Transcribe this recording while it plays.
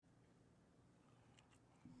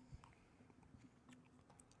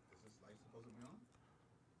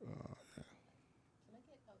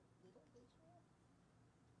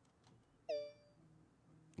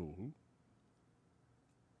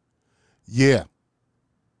Yeah.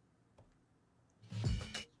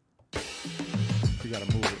 You gotta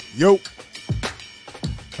move it. Yo.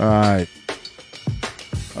 All right.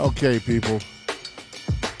 Okay, people.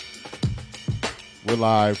 We're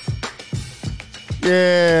live.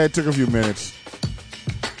 Yeah, it took a few minutes.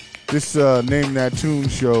 This Name That Tune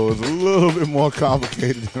show is a little bit more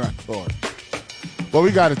complicated than I thought. But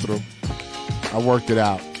we got it through. I worked it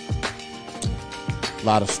out. A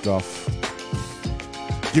lot of stuff.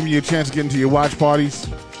 Giving you a chance to get into your watch parties.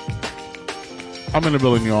 I'm in the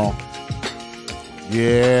building, y'all.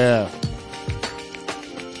 Yeah.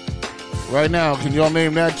 Right now, can y'all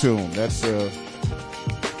name that tune? That's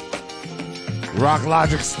Rock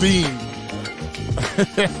Logic's theme.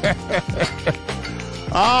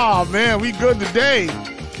 Oh, man, we good today.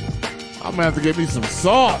 I'm going to have to get me some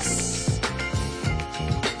sauce.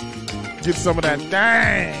 Get some of that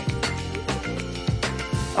dang.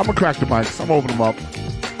 I'm going to crack the mics. I'm going to open them up.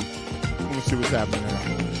 I'm going to see what's happening now.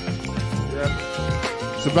 Yep.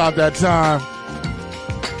 It's about that time.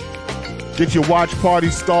 Get your watch party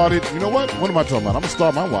started. You know what? What am I talking about? I'm going to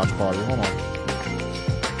start my watch party. Hold on.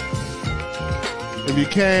 If you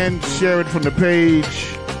can, share it from the page.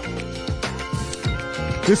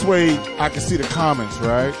 This way, I can see the comments,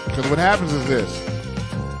 right? Because what happens is this.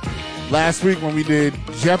 Last week when we did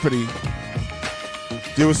Jeopardy,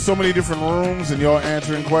 there was so many different rooms and y'all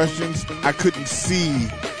answering questions, I couldn't see.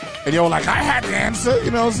 And y'all like, I had the answer,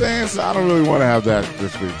 you know what I'm saying? So I don't really want to have that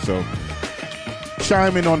this week. So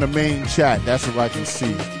chime in on the main chat. That's what I can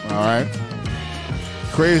see, all right?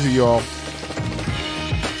 Crazy, y'all.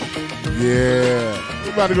 Yeah.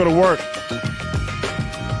 We're about to go to work.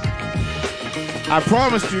 I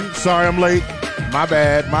promised you. Sorry I'm late. My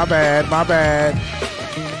bad.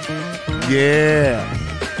 Yeah.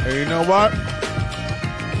 And you know what?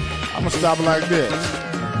 I'm going to stop it like this.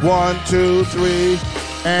 1, 2, 3,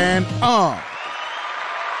 and All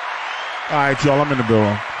right, y'all. I'm in the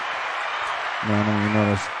building. No, I don't even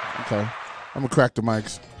notice. Okay. I'm going to crack the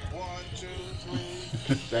mics. 1, 2,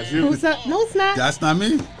 3. That's you? Who's that? No, it's not. That's not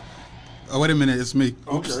me. Oh, wait a minute. It's me.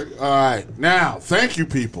 Oops. Okay. All right. Now, thank you,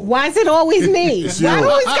 people. Why is it always me? It's Why you. it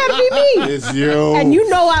always gotta be me? It's you. And you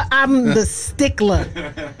know I'm the stickler.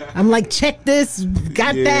 I'm like, check this,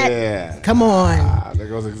 got that. Come on. There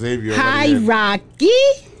goes Xavier. Hi, Rocky.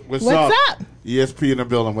 What's up? ESP in the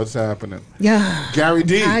building. What's happening? Yeah. Gary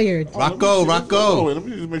D. Tired. Rocco. Let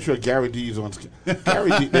me just make sure Gary D's on.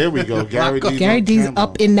 Gary D. There we go. Gary D's on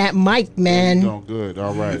up in that mic, man. Doing good.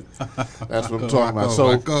 All right. That's what I'm talking about.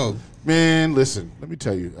 So, Rocco. man, listen. Let me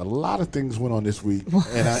tell you, a lot of things went on this week,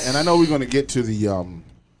 and I know we're going to get to the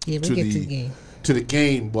to the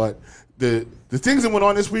game, but the things that went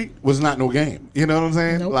on this week was not no game. You know what I'm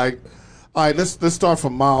saying? Nope. Like, all right, let's start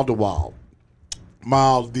from mild to wild.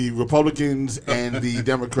 Mild, the Republicans and the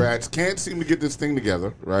Democrats can't seem to get this thing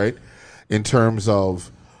together, right? In terms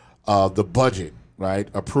of the budget, right?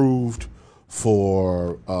 Approved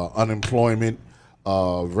for unemployment,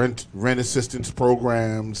 rent assistance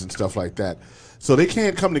programs and stuff like that. So they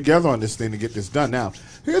can't come together on this thing to get this done. Now,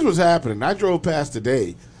 here's what's happening. I drove past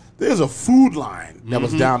today. There's a food line that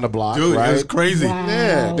was down the block, Dude, right? it was crazy. Wow.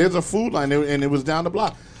 Yeah, there's a food line, and it was down the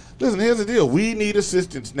block. Listen, here's the deal. We need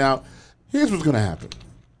assistance. Now, here's what's going to happen.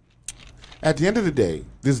 At the end of the day,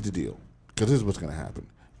 this is the deal, because this is what's going to happen.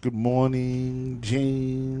 Good morning,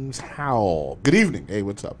 James Howell. Good evening. Hey,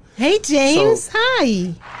 what's up? Hey, James.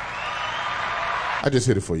 Hi. I just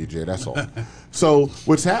hit it for you, Jay. That's all. So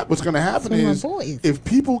what's going to happen is if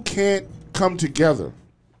people can't come together,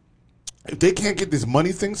 if they can't get this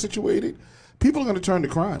money thing situated, people are going to turn to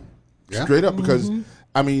crime. Yeah. Straight up, because,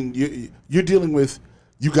 I mean, you're dealing with,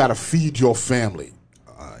 you got to feed your family.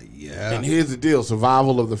 Yeah. And here's the deal,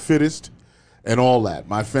 survival of the fittest and all that.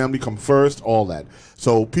 My family come first, all that.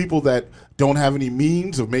 So people that don't have any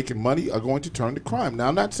means of making money are going to turn to crime. Now,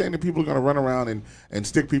 I'm not saying that people are going to run around and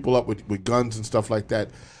stick people up with guns and stuff like that.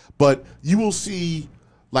 But you will see,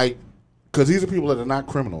 like, because these are people that are not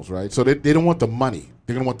criminals, right? So they don't want the money.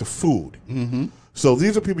 They're going to want the food. Mm-hmm. So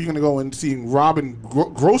these are people you're going to go and see robbing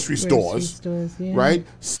grocery stores, yeah. right?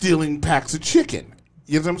 Stealing packs of chicken.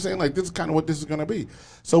 You know what I'm saying? Like, this is kind of what this is going to be.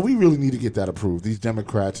 So we really need to get that approved. These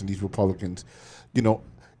Democrats and these Republicans, you know,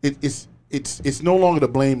 it's no longer the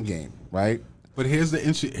blame game, right? But here's the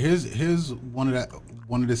issue. Here's one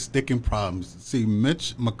of the sticking problems. See,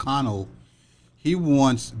 Mitch McConnell, he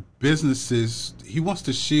wants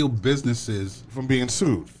to shield businesses From being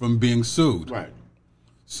sued. Right.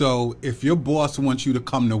 So if your boss wants you to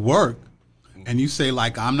come to work, and you say,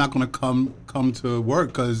 like, I'm not going to come to work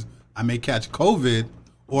because I may catch COVID,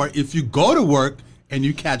 or if you go to work and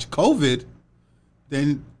you catch COVID,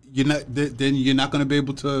 then then you're not going to be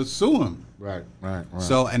able to sue him. Right.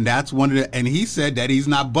 So, and that's one of the, and he said that he's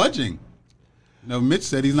not budging. Mitch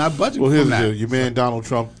said he's not budging. Well, here's from the that. deal. Your man Donald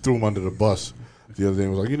Trump threw him under the bus the other day.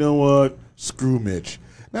 And was like, you know what? Screw Mitch.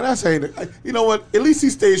 Now that's saying, you know what? At least he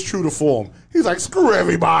stays true to form. He's like, screw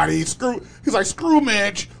everybody. He's like, screw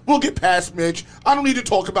Mitch. We'll get past Mitch. I don't need to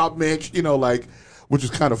talk about Mitch. Which is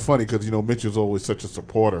kind of funny because Mitch is always such a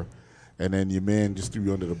supporter, and then your man just threw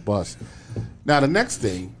you under the bus. Now the next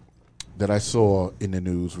thing that I saw in the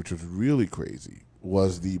news, which was really crazy,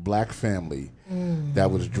 was the black family that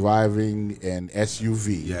was driving an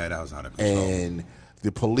SUV. Yeah, that was out of control. And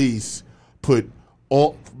the police put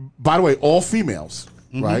all females,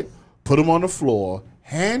 right? Put them on the floor,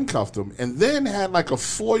 handcuffed them, and then had like a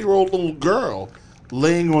 4-year-old little girl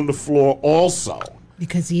laying on the floor also.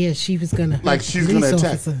 Because she was gonna she's gonna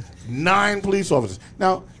attack 9 police officers.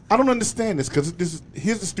 Now I don't understand this because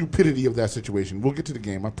here's the stupidity of that situation. We'll get to the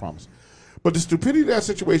game, I promise. But the stupidity of that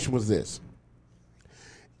situation was this: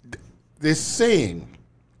 they're saying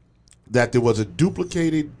that there was a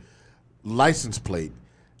duplicated license plate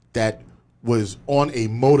that was on a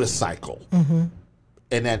motorcycle, and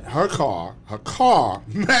that her car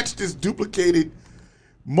matched this duplicated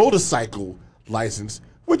motorcycle license,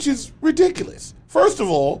 which is ridiculous. First of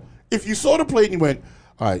all, if you saw the plate and you went,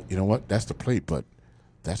 all right, you know what? That's the plate, but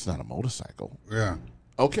that's not a motorcycle. Yeah.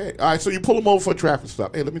 Okay. All right, so you pull them over for a traffic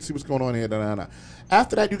stop. Hey, let me see what's going on here.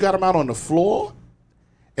 After that, you got them out on the floor,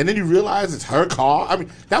 and then you realize it's her car. I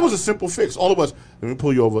mean, that was a simple fix. All of us, let me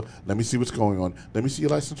pull you over. Let me see what's going on. Let me see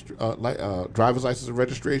your license, driver's license and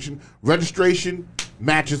registration. Registration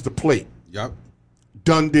matches the plate. Yep.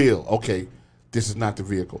 Done deal. Okay, this is not the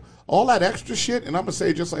vehicle. All that extra shit, and I'm going to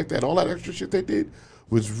say it just like that, all that extra shit they did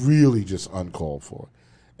was really just uncalled for.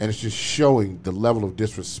 And it's just showing the level of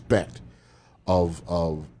disrespect of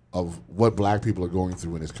what black people are going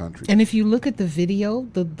through in this country. And if you look at the video,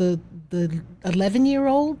 the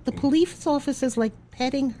 11-year-old, the police officer's like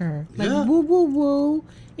petting her. Like, woo, woo, woo.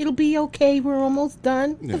 It'll be okay. We're almost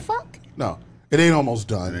done. Yeah. The fuck? No. It ain't almost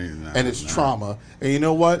done. And it's trauma. And you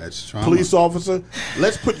know what? That's trauma. Police officer,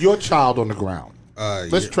 let's put your child on the ground.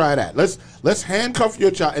 Let's try that. Let's handcuff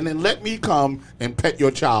your child and then let me come and pet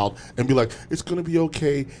your child and be like, it's going to be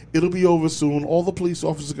okay. It'll be over soon. All the police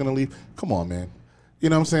officers are going to leave. Come on, man. You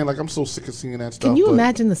know what I'm saying? Like, I'm so sick of seeing that stuff. Can you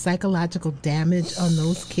imagine the psychological damage on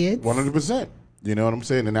those kids? 100%. You know what I'm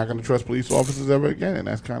saying? They're not going to trust police officers ever again, and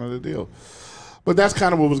that's kind of the deal. But that's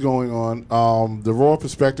kind of what was going on. The Raw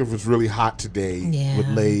Perspective was really hot today with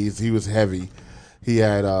Lays. He was heavy. He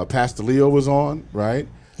had Pastor Leo was on, right?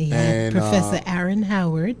 And Professor Aaron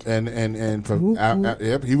Howard. And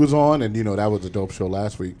yep, he was on, and that was a dope show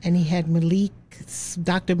last week. And he had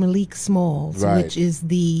Dr. Malik Smalls, which is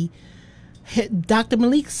Dr.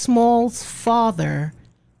 Malik Smalls' father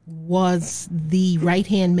was the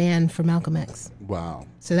right-hand man for Malcolm X. Wow.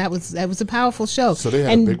 So that was a powerful show. So they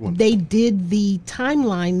had a big one. They did the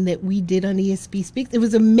timeline that we did on ESP Speaks. It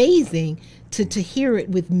was amazing to hear it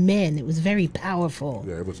with men. It was very powerful.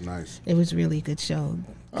 Yeah, it was nice. It was really a good show.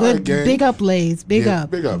 Good, right, big up, Lays. Big up.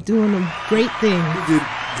 Big up. Doing a great thing. You did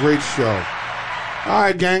great show. All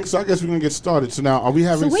right, gang. So I guess we're gonna get started. So now, are we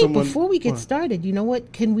having someone? Before we get started, you know what?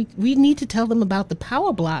 We need to tell them about the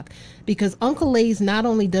Power Block, because Uncle Lays not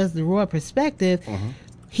only does the Raw Perspective,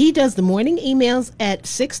 he does the morning emails at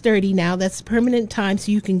 6:30 now. That's permanent time,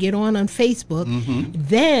 so you can get on Facebook.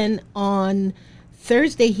 Then on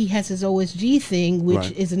Thursday, he has his OSG thing,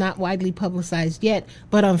 which is not widely publicized yet.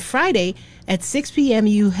 But on Friday at 6 p.m.,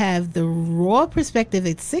 you have the Raw Perspective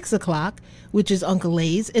at 6 o'clock, which is Uncle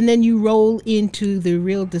Lays. And then you roll into the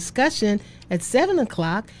Real Discussion at 7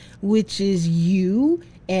 o'clock, which is you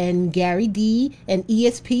and Gary D and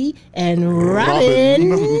ESP and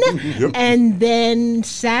Robin. Yep. And then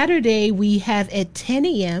Saturday, we have at 10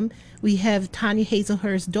 a.m., we have Tanya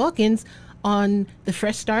Hazelhurst Dawkins on the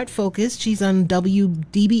Fresh Start Focus. She's on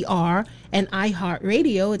WDBR and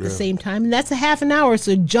iHeartRadio at the same time. And that's a half an hour,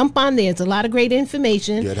 so jump on there. It's a lot of great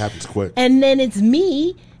information. Yeah, it happens quick. And then it's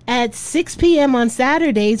me at 6 p.m. on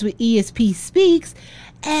Saturdays with ESP Speaks.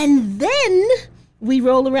 And then we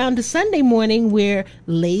roll around to Sunday morning where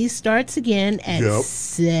Lays starts again at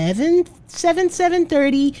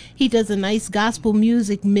 7:30. He does a nice gospel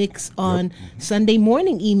music mix on Sunday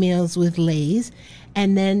morning emails with Lays.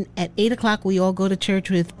 And then at 8 o'clock, we all go to church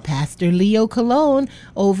with Pastor Leo Colon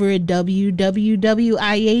over at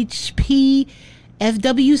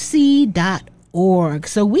www.ihpfwc.org.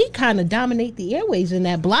 So we kind of dominate the airways in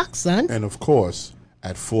that block, son. And of course,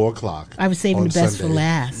 at 4:00. I was saving on the best for Sunday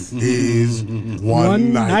last. Is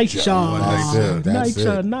one night show. That's it. That's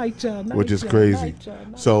it. Night Which is crazy.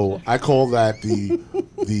 So I call that the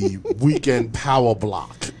weekend power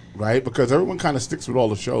block, right? Because everyone kind of sticks with all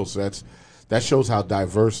the shows. So that shows how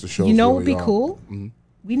diverse the shows. You know what really would be are. cool?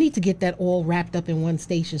 We need to get that all wrapped up in one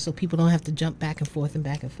station so people don't have to jump back and forth and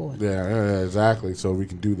back and forth. Yeah, exactly. So we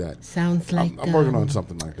can do that. Sounds like I'm working on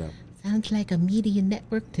something like that. Sounds like a media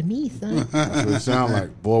network to me, son. That's what it sounds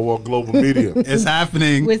like. Boardwalk Global Media. It's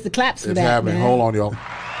happening. Where's the claps for It's that, happening. man? Hold on, y'all.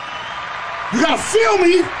 You gotta feel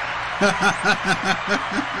me.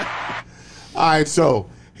 All right, so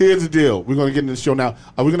here's the deal. We're gonna get into the show now.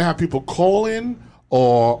 Are we gonna have people call in,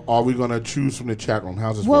 or are we gonna choose from the chat room?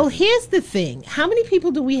 How's this Well, working? here's the thing. How many people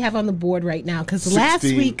do we have on the board right now? Because last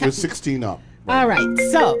 16, week... we're 16 up. All right,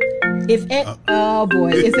 so if oh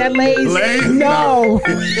boy, is that Lay's? Lay's? No.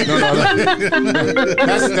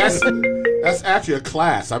 That's actually a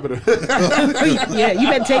class. I better. Yeah, you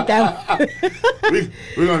better take that one.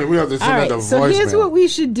 we have to send All out right, the so voicemail. here's what we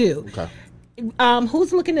should do. Okay.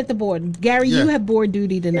 Who's looking at the board? Gary, Yeah. you have board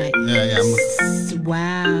duty tonight. Yeah.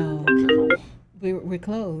 Wow. We're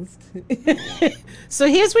closed. So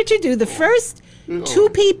here's what you do. The first two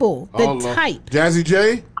people that Oh, Lord. type. Jazzy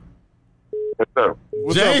J. Yes, sir.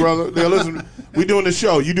 What's Jay? up, brother? Now, listen, we doing the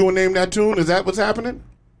show. You doing Name That Tune? Is that what's happening?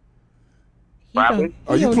 He don't-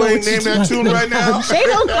 Are he you don't know playing what you're Name That talking Tune right about. now? Jay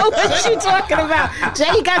don't know what you're talking about.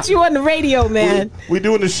 Jay got you on the radio, man. We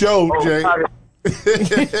doing the show, Jay. sorry.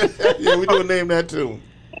 Yeah, we doing Name That Tune.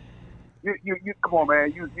 You come on,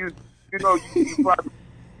 man. You know you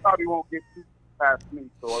probably won't get too past me.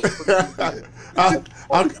 So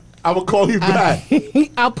I will call you back.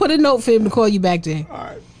 I'll put a note for him to call you back, Jay. All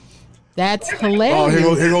right. That's Oh,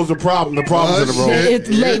 hilarious. here goes the problem. The problem's in the room. It's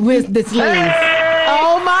late with this late.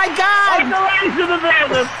 Oh my God!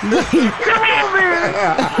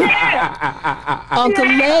 Uncle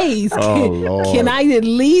Lays, Oh, Lord. can I at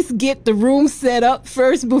least get the room set up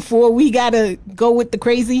first before we gotta go with the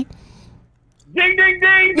crazy? ding, ding,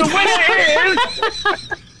 ding! The winner is.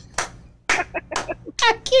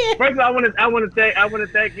 I can't. First of all, I want to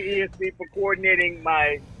thank you, ESP, for coordinating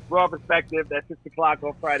my Raw Perspective at 6:00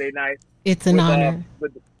 on Friday night. It's an honor.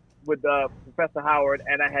 With Professor Howard,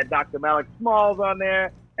 and I had Dr. Malik Smalls on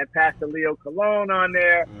there and Pastor Leo Colon on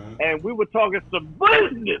there, and we were talking some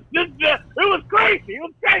business. It was crazy. It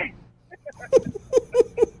was crazy.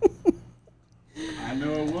 I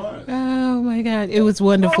know it was. Oh my God! It was a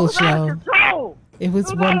wonderful It was out of show. control. It was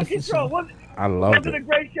It was out of wonderful control. show. I loved Wasn't it a it.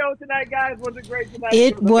 great show tonight, guys? Was it great tonight?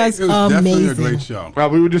 It was It was definitely a amazing. great show. Well,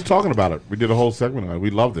 we were just talking about it. We did a whole segment on it.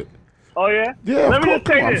 We loved it. Oh yeah. Yeah, Let of me course. just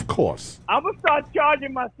say Come on, this. of course. I'm gonna start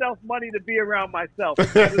charging myself money to be around myself.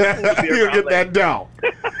 It's You cool to be gonna around get that down.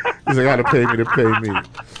 He's like, gotta pay me to pay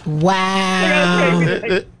me. Wow,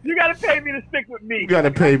 You gotta pay me to stick with me. You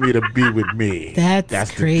gotta pay me to be with me. that's the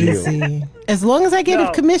deal. crazy. As long as I get a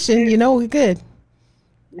No. commission, you know we're good.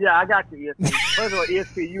 Yeah, I got you, ESP. First of all,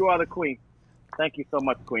 ESP, you are the queen. Thank you so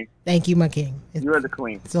much, queen. Thank you, my king. It's, You are the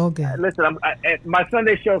queen. it's all good. Listen, my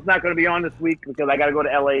Sunday show's not going to be on this week because I got to go to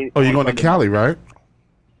LA. Oh, you're going to Cali, right?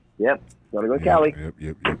 Yep, got to go to Cali.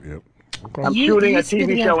 Yep. Okay. I'm You- shooting you a TV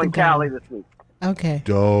spitting show out in the Cali gum. this week, Okay.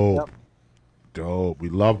 Dope. We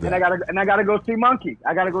love and I that. gotta go see Monkey.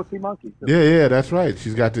 I gotta go see Monkey. Yeah, that's right.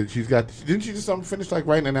 She's got. Didn't she just finish like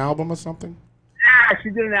writing an album or something? Yeah, she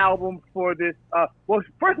did an album for this. Well,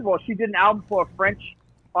 first of all, she did an album for a French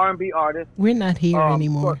R&B artist. We're not here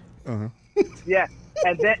anymore. Yeah,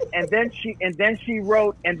 and then she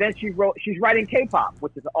wrote. She's writing K-pop,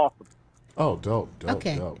 which is awesome. Oh, dope.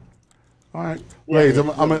 Okay. All right, ladies, I'm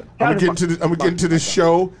gonna get into this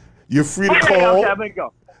show. You're free to call. Okay, I'm gonna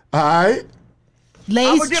go. All right. I'm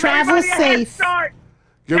Lays, gonna give travel everybody a head safe. start.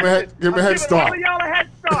 Give me a head I'm giving start. all of y'all a head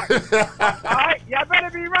start. All right, y'all better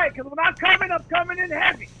be right, because when I'm coming in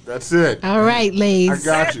heavy. That's it. All right, I Lays.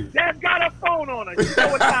 got you. Dad's got a phone on her. You know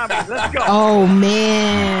what time it is. Let's go. Oh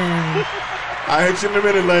man. I hit you in a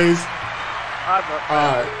minute, ladies. All right,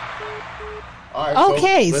 All right.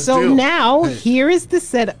 Okay, let's so deal. now here is the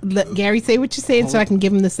setup. Gary, say what you're saying so I can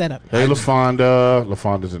give him the setup. Hey, LaFonda.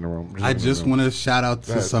 LaFonda's in the room. I just want to shout out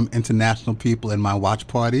to some international people in my watch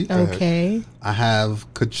party. Okay. I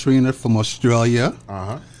have Katrina from Australia.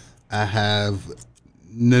 I have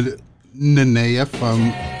Nanea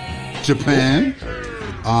from Japan.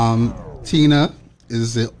 Tina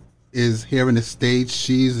is here in the States.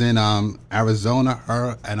 She's in Arizona.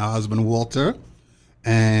 Her and her husband Walter,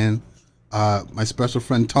 and my special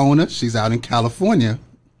friend Tona. She's out in California.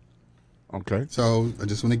 Okay. So I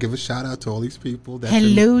just want to give a shout out to all these people. That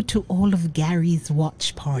Hello to all of Gary's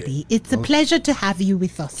watch party. It's a pleasure to have you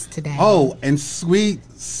with us today. Oh, and sweet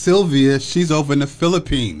Sylvia, she's over in the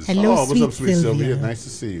Philippines. Hello, Oh, sweet what's up, sweet Sylvia? Sylvia. Nice to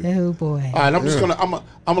see you. Oh boy. All right, I'm just gonna I'm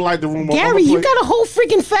gonna light the room up. Gary, you got a whole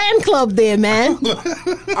freaking fan club there, man.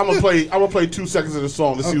 I'm gonna play 2 seconds of the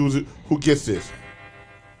song to see who gets this.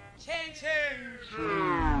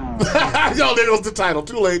 Yo, there goes the title.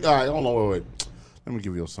 Too late. All right, hold on, wait. Let me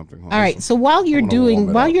give you something. Hold All on. right, so while you're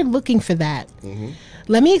looking for that,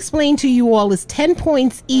 let me explain to you all, it's 10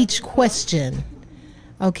 points each question.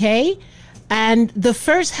 Okay? And the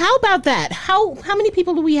first, how about that? How many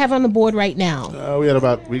people do we have on the board right now?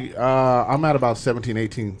 I'm at about 17,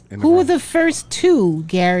 18. Who were the first two,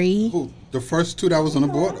 Gary? Ooh, the first two that was on the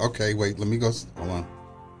board? Okay, wait, let me go. Hold on.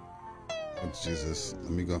 Oh, Jesus.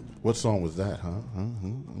 Let me go. What song was that, huh? I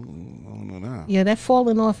don't know now. Yeah, that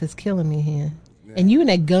falling off is killing me here. And you and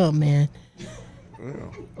that gum, man.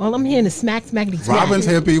 All I'm hearing is smack. Robin's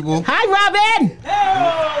here, people. Hi, Robin!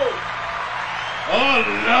 Oh,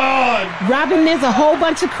 Lord! Robin, there's a whole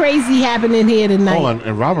bunch of crazy happening here tonight. Hold on,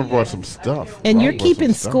 and Robin brought some stuff. And you're Robin brought some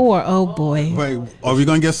keeping stuff. score. Oh, boy. Wait, are we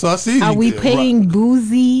going to get saucy? Are we paying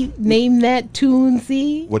Boozy? Name that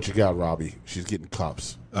Toonsy? What you got, Robbie? She's getting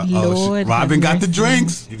cups. Lord Robin have got the mercy.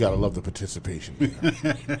 drinks. You gotta love the participation.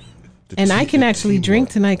 And I can actually drink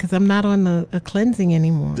tonight because I'm not on a cleansing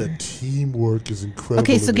anymore. The teamwork is incredible.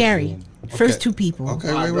 Okay, so in this Gary, room. first two people.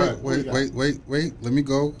 Okay, wait. Let me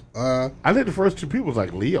go. I think the first two people was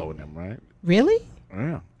like Leo and them, right? Really?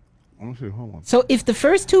 Yeah. Let me see. Hold on. So if the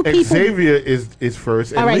first two people... Xavier is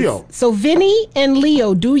first, and All right, Leo. so Vinny and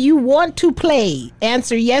Leo, do you want to play?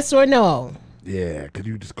 Answer yes or no. Yeah, could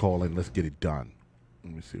you just call in? Let's get it done.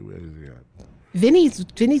 Let me see, where is he at? Vinny's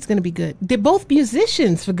going to be good. They're both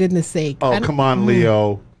musicians, for goodness sake. Oh, come on,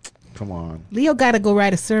 Leo. Come on. Leo got to go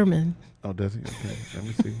write a sermon. Oh, does he? Okay, let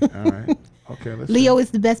me see. All right. Okay, let's Leo see. is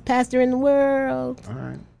the best pastor in the world. All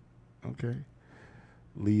right. Okay.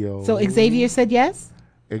 Leo. So Xavier said yes?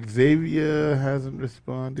 Xavier hasn't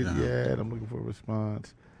responded yet. I'm looking for a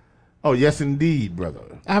response. Oh, yes, indeed, brother.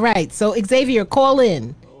 All right, so Xavier, call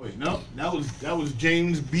in. Oh, wait, no, that was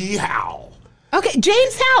James B. Howell. Okay,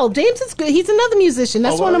 James Howell. James is good. He's another musician.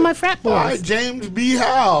 That's one of my frat boys. All right, James B.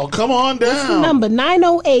 Howell, come on down. What's the number?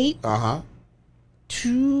 908. Uh-huh.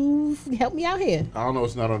 Help me out here. I don't know.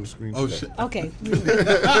 It's not on the screen. Oh, today. shit. Okay.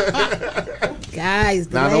 Guys,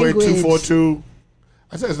 the 908 language. 242.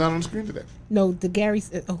 I said it's not on the screen today. No, the Gary's.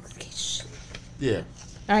 Okay, shh. Yeah.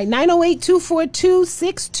 All right,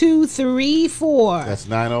 908-242-6234. That's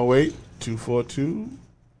 908 242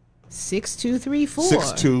 6234.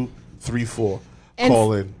 6234. And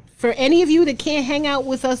Call in. For any of you that can't hang out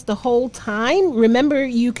with us the whole time, remember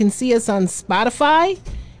you can see us on Spotify.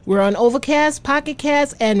 We're on Overcast, Pocket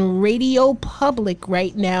Cast, and Radio Public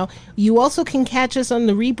right now. You also can catch us on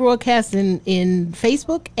the rebroadcast in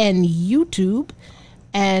Facebook and YouTube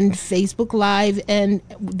and Facebook Live, and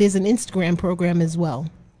there's an Instagram program as well.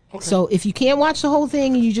 Okay. So if you can't watch the whole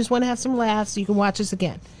thing and you just want to have some laughs, you can watch us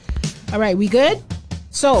again. All right, we good?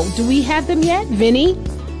 So, do we have them yet? Vinny?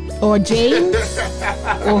 Or James?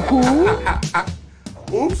 Or who?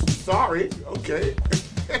 Oops, sorry. Okay.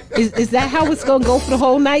 Is that how it's going to go for the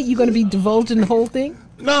whole night? You're going to be divulging the whole thing?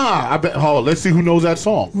 Nah, I bet. Hold on, let's see who knows that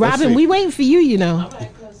song. Robin, we waiting for you, you know.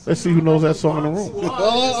 Let's see who knows that song in the room.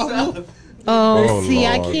 Oh, see,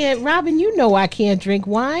 Lord. I can't. Robin, you know I can't drink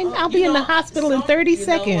wine. I'll be in the hospital in 30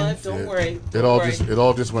 seconds. Don't worry. It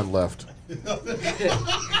all just went left.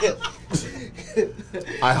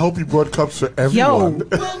 I hope you brought cups for everyone.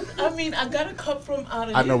 Well, I mean, I got a cup from out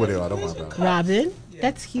of I know where they are. I don't mind that. Robin,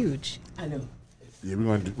 that's huge. I know. Yeah,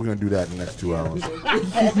 we're gonna do that in the next 2 hours. You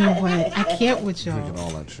know what? I can't with y'all. And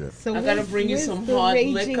all that shit. So I gotta bring you where's some the hard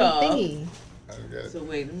raging liquor. thingy? So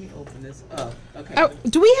wait, let me open this up. Okay. Oh,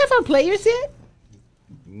 do we have our players yet?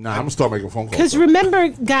 Nah, I'm gonna start making phone calls. Because remember,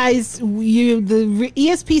 guys, the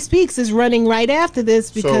ESP Speaks is running right after this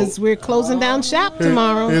because we're closing down shop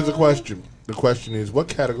tomorrow. Here's the question. The question is, what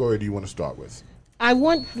category do you want to start with?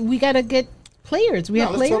 We got to get players. We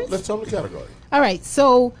have players? Let's tell them the category. All right,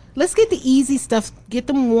 so let's get the easy stuff, get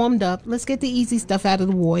them warmed up. Let's get the easy stuff out of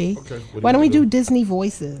the way. Okay. Why don't we do Disney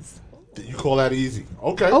voices? You call that easy?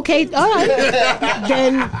 Okay. Okay, all right.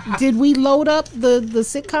 Then did we load up the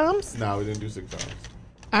sitcoms? No, we didn't do 6 times.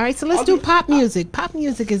 All right, so let's do pop music. Pop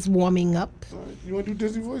music is warming up. All right, you want to do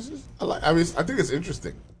Disney voices? I think it's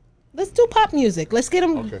interesting. Let's do pop music. Let's get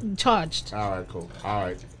them charged. All right, cool. All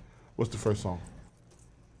right. What's the first song?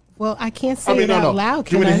 Well, I can't say it out loud.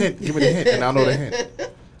 Give me the can I? hint. Give me the hint, and I'll know the hint.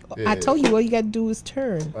 I told you all you got to do is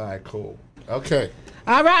turn. All right, cool. Okay.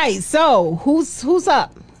 All right, so who's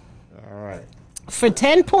up? All right. For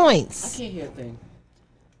 10 I points. can't hear a thing.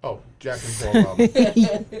 Oh, Jack and Paul.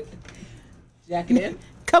 Jack it in.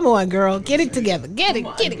 Come on, girl. Get it together. Get it,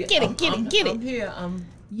 Come on, get it, get it, get it, get I'm it. here.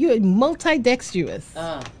 You're multi-dexterous. Is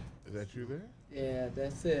that you there? Yeah,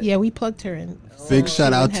 that's it. Yeah, we plugged her in. Big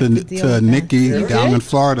shout out have to deal to with Nikki that. down in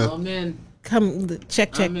Florida. I'm in. Come,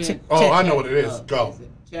 check, check, I'm in. check. Oh, check. I know what it is. Go.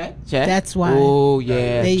 Check. Check. That's why. Oh,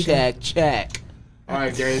 yeah. There you go. Check. All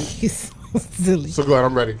right, James. You're so silly. So go ahead.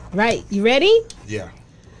 I'm ready. Right, you ready? Yeah.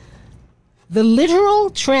 The literal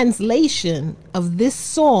translation of this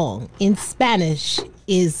song in Spanish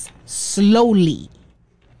is slowly.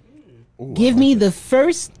 Ooh, Give me the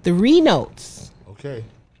first 3 notes. Okay.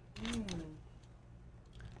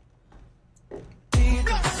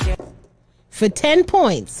 For 10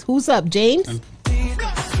 points. Who's up, James?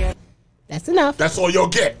 That's enough. That's all you'll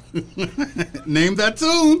get. Name that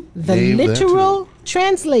tune. The Name that literal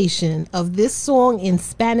translation of this song in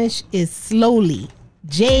Spanish is slowly.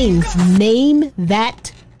 James, name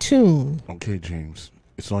that tune. Okay, James.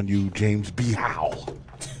 It's on you, James B. Howe.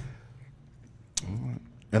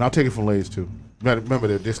 And I'll take it from Lays too. Remember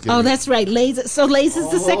that this. Oh, that's right. Lays. So Lays is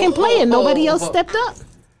the second player. Nobody else stepped up.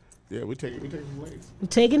 Yeah, we take it from Lays. We're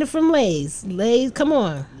taking it from Lays. Lays, come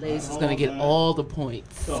on. Lace is going to get all the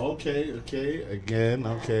points. Oh, okay, again,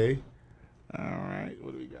 okay. All right,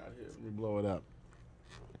 what do we got here? Let me blow it up.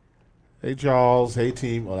 Hey, Charles. Hey,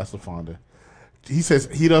 team. Oh, that's LaFonda. He says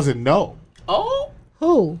he doesn't know. Oh?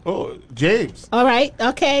 Who? Oh, James. All right.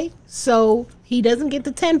 Okay. So he doesn't get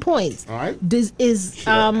the 10 points. All right.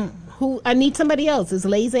 Who? I need somebody else. Is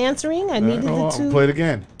Lays answering? I needed No, the I'll two. play it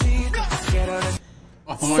again.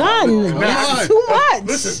 Son, that's too much.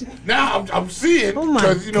 Listen, now I'm seeing. Oh, my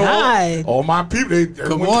 'cause, God. All my people.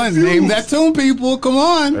 Come on, name that tune, people. Come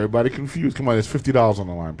on. Everybody confused. Come on, there's $50 on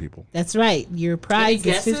the line, people. That's right. Your Any prize is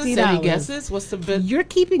guesses? $50. Any guesses? What's the bid? You're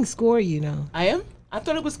keeping score, you know. I am? I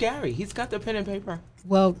thought it was Gary. He's got the pen and paper.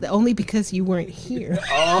 Well, only because you weren't here.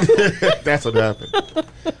 That's what happened.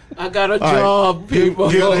 I got a All right. job, people.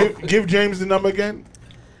 Give James the number again.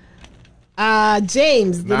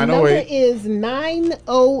 James, the number 908. is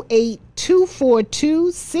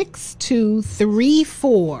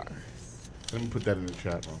 908-242-6234. Let me put that in the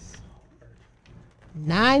chat room.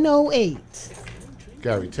 908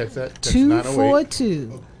 Gary, text that. Text 908.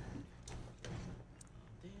 242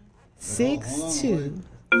 62.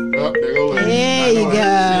 Oh, there go Lays. There you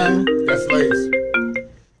go. That's Lays.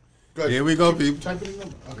 Good. Here we go, people. Type in the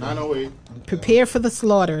number. 908. Prepare for the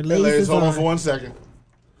slaughter. Hey, Lays Lays, is hold on for on. 1 second.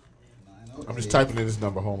 I'm just typing in this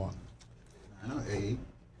number. Hold on. 908. Okay. Hold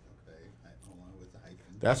on with the hyphen.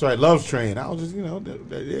 That's right. Love's Train. I was just,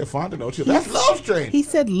 yeah, Fonda knows you. That's Love's Train. He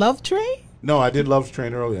said Love Train? No, I did Love's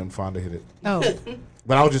Train earlier and Fonda hit it. Oh.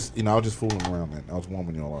 But I was just, I was just fooling around, man. I was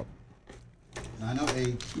warming y'all up.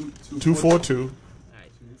 908 242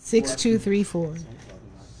 6234.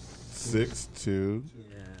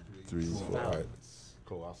 6234. All right.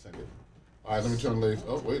 Cool. I'll send it. All right. Let me turn the Lays.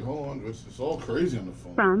 Oh, wait. Hold on. It's all crazy on the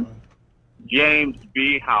phone. From James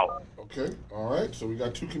B. Howard. Okay. All right. So we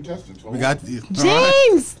got 2 contestants. Hold We on. got the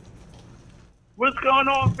James! What's going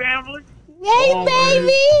on, family? Hey, on,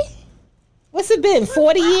 baby! What's it been?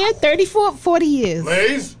 40 years? 34? 40 years.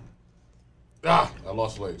 Lays. I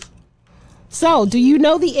lost Lays. So, do you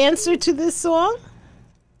know the answer to this song?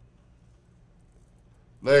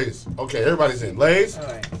 Lays. Okay. Everybody's in. Lays. All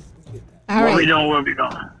Where we right. going? Where we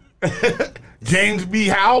going? James B.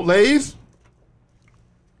 Howe. Lays.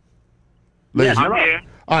 Lays. I'm here.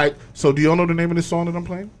 All right. So do y'all know the name of this song that I'm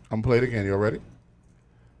playing? I'm playing it again. Y'all ready?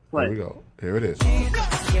 Play. Here we go. Here it is.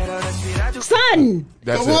 Son!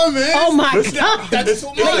 That's Come it. on, man. Oh, my Listen, God. That's too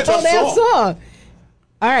Oh, much. that song.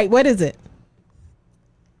 All right, what is it?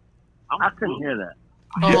 I couldn't hear that.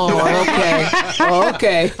 Oh, okay. Oh,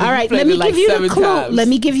 okay. All right, Played let me it like give you the 7 clue. times. Let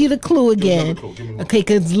me give you the clue again. another clue. Give me one. Okay,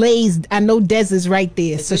 because Lays, I know Des is right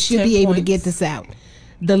there, so it she'll 10 be able to points? get this out.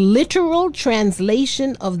 The literal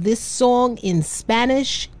translation of this song in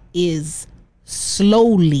Spanish is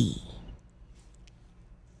slowly.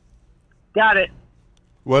 Got it.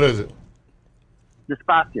 What is it?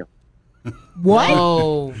 Despacio. What?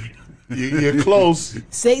 Oh, You're close.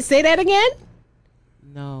 Say that again.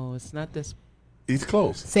 no, it's not this. He's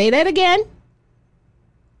close. Say that again.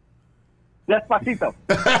 Despacito.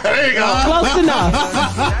 There you go. Close enough.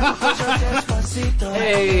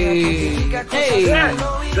 Hey. Hey.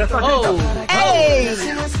 Despacito. Oh. Hey.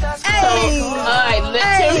 Hey. All right, let's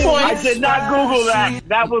Hey. 10 I points. did not Google that.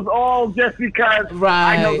 That was all just because I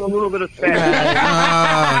know Right. a little bit of Spanish.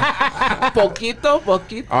 Poquito.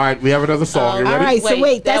 All right, we have another song. You All ready? right, so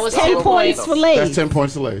wait, that that's was 10 10 points points. for That's Lays. 10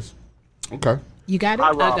 points to Lays. Okay. You got it? I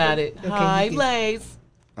I got it. Okay, Hi, you did. Lays.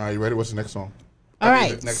 All right, you ready? What's the next song? All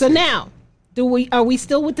right. Next So stage. now, are we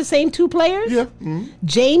still with the same two players? Yeah. Mhm.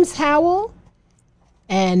 James Howell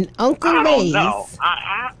and Uncle I don't Lays. know.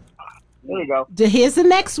 There you go. Here's the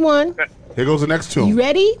next one. Here goes the next tune. You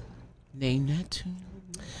ready? Name that tune.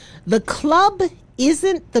 The club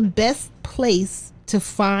isn't the best place to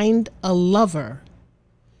find a lover,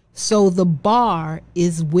 so the bar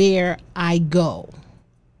is where I go.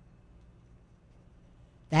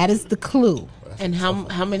 That is the clue. And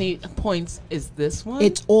how many points is this one?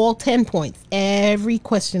 It's all 10 points. Every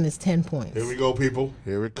question is 10 points. Here we go, people.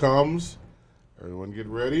 Here it comes. Everyone get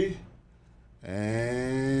ready.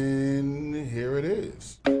 And here it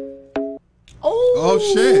is. Oh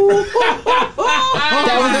shit!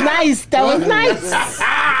 That was nice. That was nice.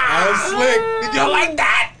 That was slick. Did y'all like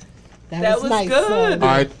that? That was nice, good. son. All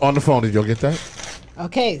right, on the phone. Did y'all get that?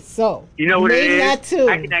 Okay, so You know what it name is? that too.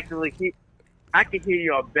 I can actually I can hear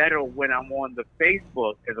y'all better when I'm on the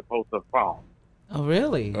Facebook as opposed to the phone. Oh,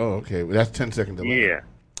 really? Oh, okay. Well, that's 10 seconds delay. Yeah.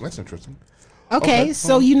 That's interesting. Okay,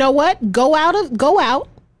 so you know what? Go out.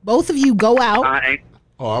 Both of you go out,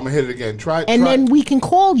 Oh, I'm gonna hit it again. Try and then we can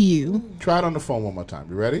call you. try it on the phone one more time.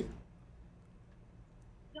 You ready?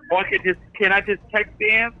 Or can I just text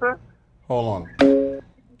the answer? Hold on.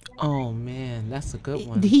 Oh man, that's a good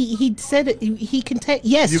one. He said it, he can text.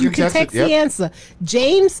 Yes, You you can can text text it, the yep. answer.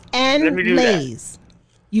 James Let and me do that. Lays.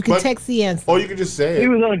 You can But- text the answer. Or you can just say He it.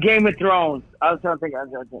 was on Game of Thrones. I was trying to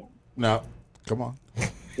think. No. Come on.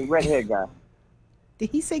 The redhead guy. Did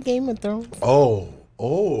he say Game of Thrones? Oh,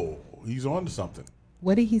 he's on to something.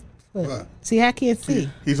 What did he? What? What? See, I can't see.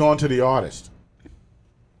 He's on to the artist.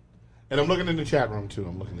 And I'm looking in the chat room too.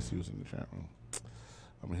 I'm looking to see who's in the chat room.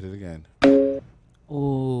 I'm gonna hit it again.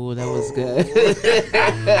 Oh, that was good.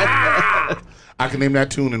 I can name that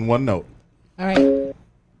tune in one note. All right.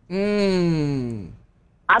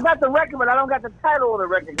 I got the record, but I don't got the title of the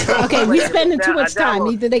record. Okay, we spending too much I time.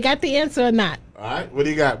 Either they got the answer or not. All right. What do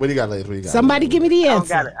you got? What do you got, ladies? What do you got? Somebody give me the don't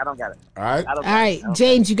got it. answer. I don't got it. All right. I don't All right,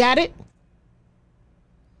 James, you got it.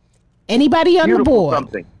 Anybody on the Beautiful board?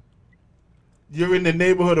 something. You're in the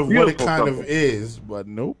neighborhood of what it Beautiful kind of something. is, but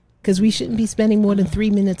nope. Because we shouldn't be spending more than 3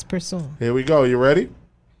 minutes per song. Here we go. You ready?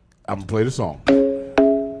 I'm gonna play the song.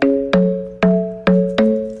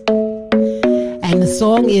 And the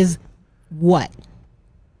song is what?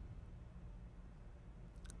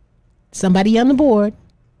 Somebody on the board.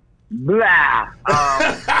 Blah.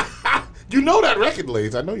 You know that record,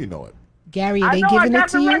 ladies. I know you know it. Gary, are I they know I giving it got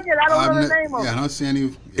to the you? record. I don't know the name of I it. don't see any.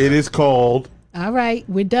 It is called All right,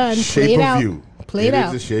 we're done. Play Shape it of out. You. Play it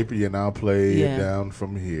out. is the shape of you. Now play Yeah. it down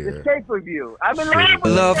from The here. shape of you. I've been lying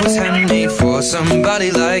with Love was handmade for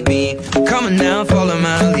somebody like me. Come on now, follow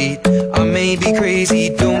my lead. I may be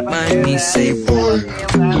crazy, don't mind me. Say boy.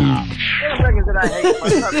 records that I hate.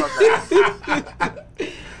 Sorry about that.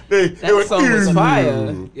 That song was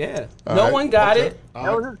fire. Yeah. No right, one got okay. it.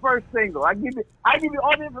 That was his first single. I give you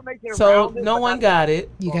all the information So around it, no but one not- got it.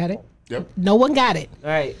 You got it? Yep. No one got it. All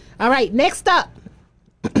right. All right, next up.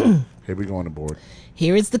 Here we go on the board.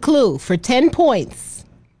 Here is the clue for 10 points.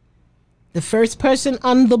 The first person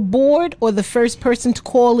on the board or the first person to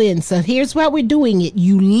call in. So here's how we're doing it.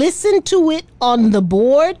 You listen to it on the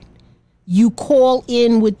board. You call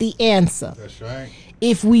in with the answer. That's right.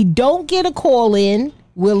 If we don't get a call in,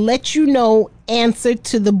 we'll let you know answer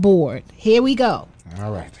to the board. Here we go.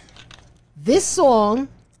 All right. This song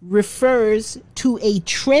refers to a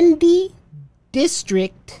trendy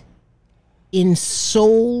district in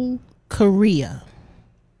Seoul, Korea.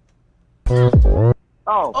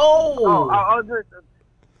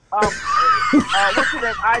 What's your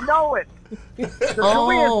name? I know it. The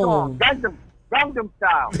Korean song, Gangnam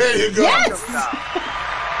Style. There you go. Yes! Gangnam Style.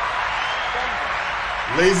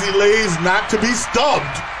 Lazy Lays not to be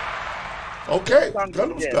stubbed. Okay.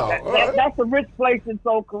 Gangnam Yeah, Style. All right. that's a rich place in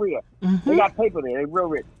Seoul, Korea. They got paper there. They real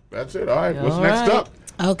rich. That's it. All right. What's All next right. up?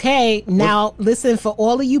 Okay, now listen, for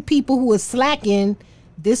all of you people who are slacking,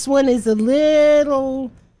 this one is a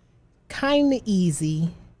little kind of easy,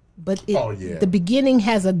 but Oh, yeah. the beginning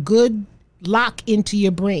has a good lock into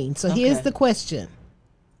your brain. So here's Okay. the question.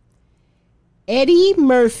 Eddie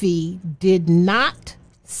Murphy did not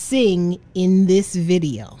sing in this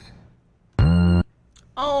video.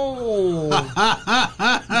 Oh.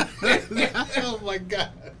 Oh my God.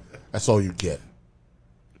 That's all you get.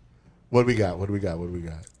 What do we got? What do we got? What do we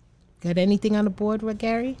got? Got anything on the board,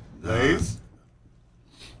 Gary? Lays?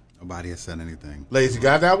 Nobody has said anything. Lays, you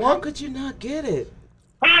got that How one? could you not get it?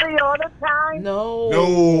 Party all the time. No.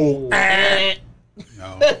 No.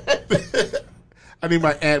 No. I need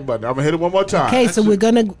my ant button. I'm gonna hit it one more time. Okay, so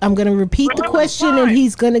I'm gonna repeat the question, and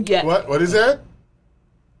he's gonna Yeah. What is that?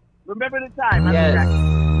 Remember the time. Yes.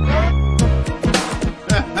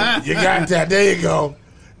 You got that. There you go.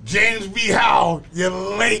 James B. Howell, you're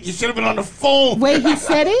late. You should have been on the phone. Wait, he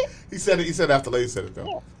said it? He said it. He said after Lay said it,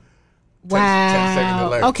 though. Wow. 10-second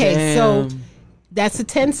delay. Okay, so Damn. that's a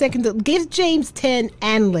 10-second. Give James 10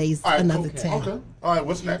 and Lays All right, another cool. 10. Okay. All right,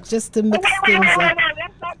 what's next? Just to mix Wait, things up.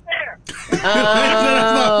 that's not fair.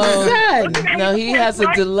 Oh, Son, no, he has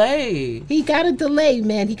a delay. he got a delay,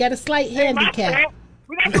 man. He got a slight handicap.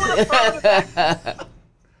 We're not doing a affirmative.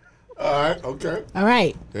 All right, okay. All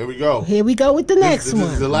right, Here we go. here we go with the next This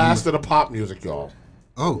is the one. last of the pop music, y'all.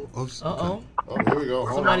 Oh. Uh-oh. Oh, here we go.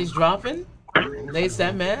 Hold Somebody's dropping? Lace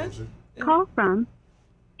that man? Call from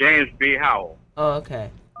James B. Howell. Oh, okay.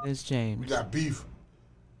 It's We James. got beef.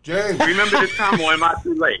 James. Remember this time, or am I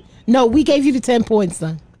too late? No, we gave you the 10 points,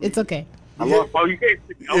 son. It's okay. I lost. Oh, you gave.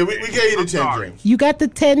 Yeah, we gave you the 10, sorry. James. You got the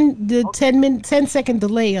 10-second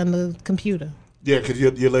delay on the computer. Yeah, because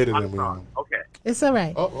you're later than I'm we sorry. are. Okay. It's all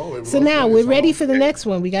right. Oh, So now we're ready for the next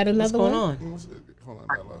one. We got What's another going one. on? Hold on,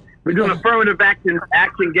 Bella. We're doing affirmative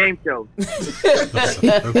action game show. All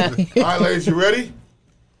right, ladies, you ready?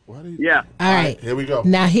 Yeah. All right. Here we go.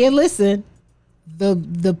 Now here, listen.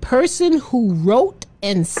 The person who wrote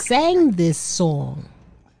and sang this song,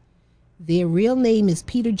 their real name is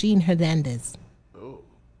Peter Gene Hernandez. Oh.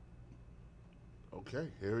 Okay,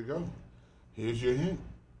 here we go. Here's your hint.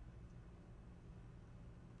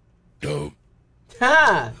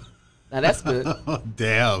 Ha! Now that's good.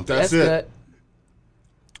 Damn. That's That's it. good.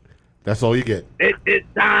 That's all you get. It is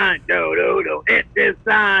time. Do do do. It is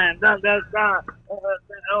time. That's time.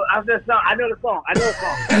 I know the song.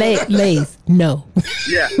 Lays, no.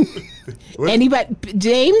 Yeah. Anybody?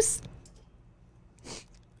 James,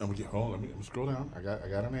 Hold on, let me scroll down. I got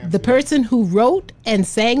an answer. the person who wrote and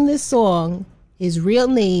sang this song, his real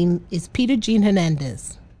name is Peter Gene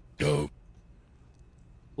Hernandez.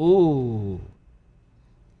 Ooh.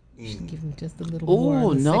 Should give him just a little more. Ooh,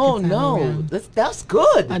 on the no, second time no. around. That's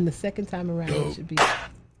good. On the second time around, it should be.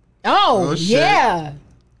 Oh, shit. yeah.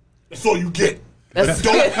 That's all you get. That's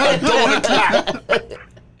Don't clap.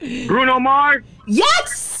 Bruno Mars.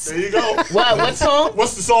 Yes. There you go. What song?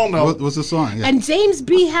 What's the song though? What's the song? Yeah. And James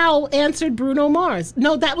B. Howell answered Bruno Mars.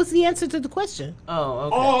 No, that was the answer to the question. Oh,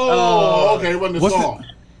 okay. Oh, okay. It wasn't the What's the- song.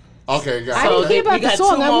 Okay, got I it. didn't hear about we the got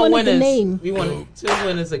song. two I more wanted the winners. name. We wanted 2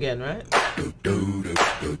 winners again, right?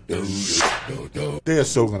 They're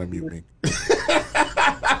so gonna mute me.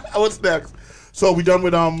 What's next? So we done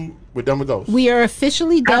with those. We are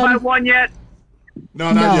officially Have I done. won yet?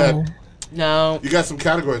 No, not No. yet. No. You got some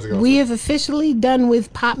categories to go. We have officially done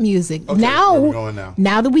with pop music. Okay, now, where we going now?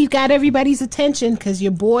 now that we've got everybody's attention, because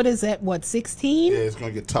your board is at what, 16? Yeah, it's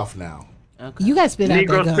gonna get tough now. Okay. You guys been out there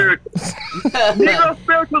Negro going. spirituals. Negro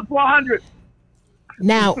spirituals 400.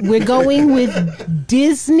 Now we're going with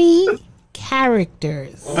Disney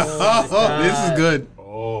characters, This is good.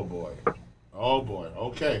 Oh boy. Oh boy.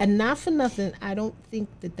 Okay. and not for nothing, I don't think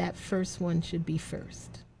that first one should be first.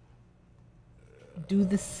 Do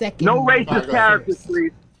the second. No one. racist characters,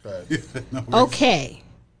 please. Okay.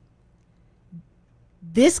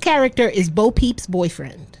 This character is Bo Peep's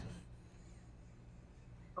boyfriend.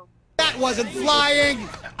 That wasn't flying.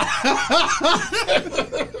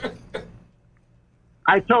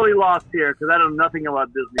 I totally lost here because I know nothing about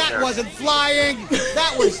Disney That characters. wasn't flying.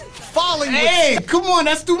 That was falling. Hey, come on,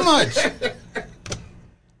 that's too much.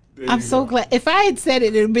 I'm so glad. If I had said it,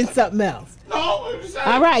 it would have been something else. No, it was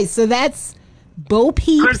All right, so that's Bo Prince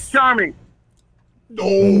Peep's. Charming.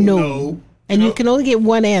 No. And you can only get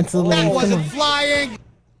one answer, That Lane. Come wasn't on. flying.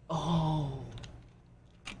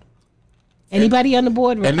 Anybody on the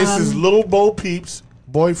board? And this is Little Bo Peep's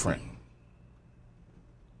boyfriend.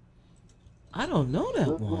 I don't know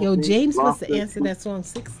that one. Yo, James must have answered that song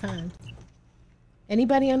 6 times.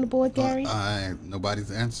 Anybody on the board, Gary?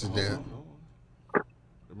 Nobody's answered that.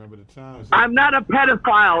 Remember the time? I'm not a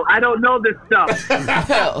pedophile. I don't know this stuff.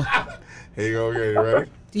 Here you go. Okay, you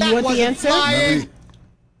ready? Do you want the answer? Flying.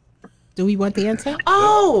 Do we want the answer?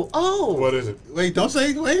 Oh. What is it? Wait, don't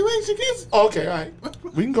say. Wait, she gets. Okay, all right.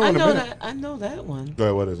 We can go I in a know minute. that. I know that one. Go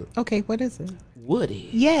ahead. What is it? Okay, what is it? Woody.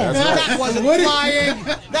 Yes. That wasn't flying.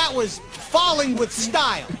 That was falling with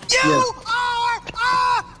style. You are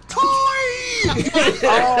a toy.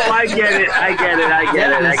 Oh, I get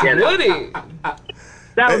it. Woody.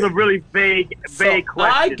 That was a really vague So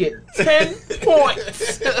question. I get 10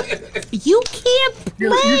 points. You can't You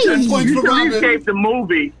play. should Points for Robin. rescape the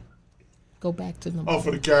movie. Go back to number. Oh, for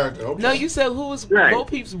the character. Okay. No, you said who was Right. Bo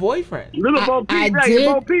Peep's boyfriend? Little Bo I Peep. Right? did-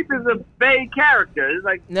 Bo Peep is a vague character. It's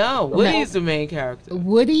like No, Woody's the main character.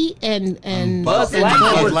 Woody and Buzz and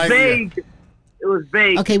Lightyear. it was Lightyear. vague. It was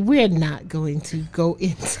vague. Okay, we're not going to go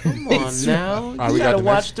into Come on this. now. right, You we got gotta the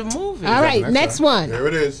watch next- the movie. All right, next one. There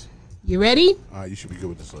it is. You ready? All right, you should be good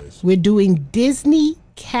with this, ladies. We're doing Disney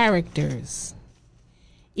characters.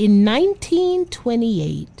 In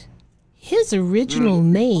 1928, his original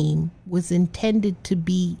name was intended to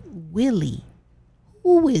be Willie.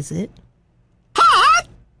 Who is it?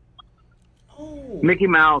 Mickey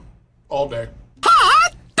Mouse. All day.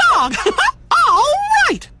 Hot dog! All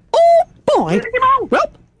right! Oh, boy! Mickey Mouse.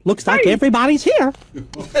 Well, looks like everybody's here.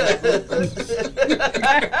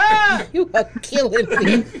 You are killing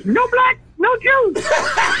me. No black, no Jews.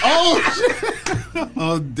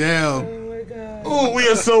 Oh damn! Oh, we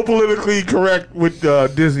are so politically correct with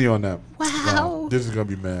Disney on that. Wow. Disney's gonna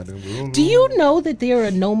be mad. Do you know that there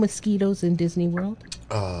are no mosquitoes in Disney World?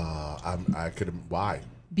 I could. Why?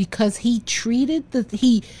 Because he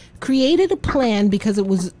created a plan because it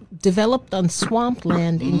was developed on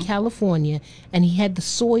swampland in California, and he had the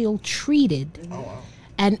soil treated. Oh, wow.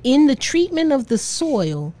 And in the treatment of the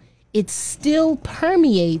soil, it still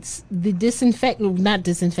permeates the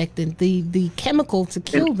the chemical to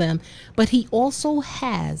kill them. But he also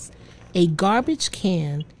has a garbage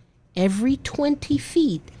can every 20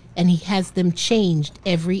 feet, and he has them changed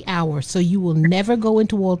every hour. So you will never go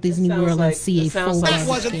into Walt Disney sounds World like- and see a that sounds full like- That garbage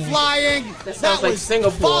wasn't can. flying. That sounds That like was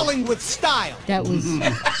Singapore. falling with style. That was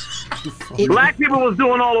Black people was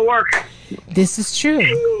doing all the work. This is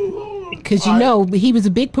true. Because you know, he was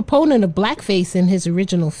a big proponent of blackface in his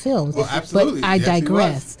original films. Well, absolutely. But I Yes, he was.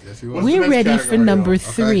 digress. Yes, he was. We're What's the next ready for category, number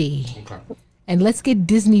y'all? three. Okay. And let's get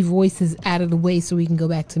Disney voices out of the way so we can go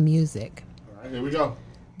back to music. All right, here we go.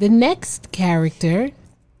 The next character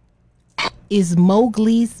is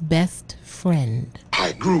Mowgli's best friend.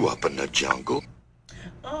 I grew up in the jungle.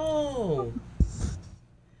 Oh.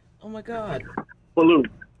 Oh my God. Baloo.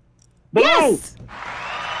 Baloo. Yes!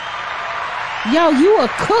 Yo, you are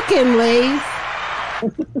cooking, Lays.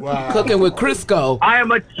 Wow. Cooking with Crisco. I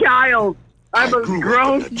am a child. I'm a grew up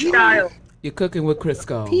grown in the jungle. child. You're cooking with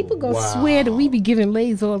Crisco. People gonna swear that we be giving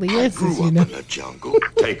Lays all the I answers, grew you up know. in the jungle.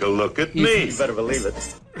 Take a look at me. You better believe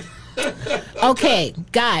it. Okay,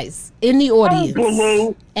 guys, in the audience.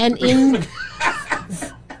 Baloo. And in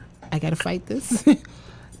I gotta fight this. All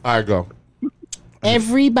right, go.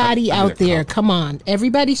 Everybody I need out a there, cup. come on.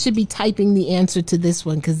 Everybody should be typing the answer to this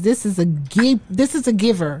one because this is a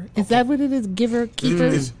giver. Is that what it is? Giver,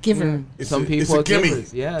 keeper, giver. Some a, people it's a are gimme.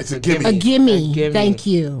 givers. Yeah, it's a A gimme. gimme. A gimme. Thank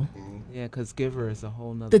you. Yeah, because giver is a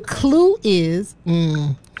whole nother. The clue is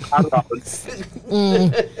the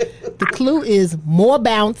clue is more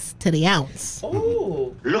bounce to the ounce.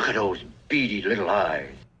 Oh. Look at those beady little eyes.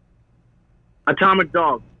 Atomic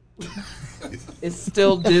Dog. It's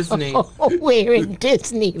still Disney. Oh, we're in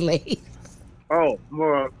Disneyland. Oh,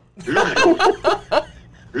 more.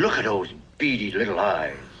 Look at those beady little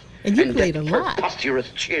eyes. And you And played a that lot. preposterous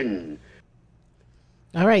chin.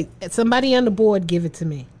 All right, somebody on the board, give it to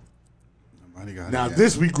me. Somebody got Now it.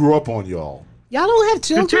 this we grew up on, y'all. Y'all don't have The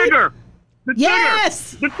children? Tigger. The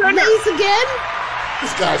Yes! Tigger. The Tigger. Lays again?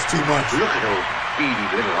 This guy's too much. Look at those beady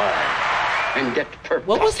little eyes. And that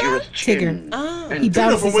What was that? preposterous chin. Ah. And He Tigger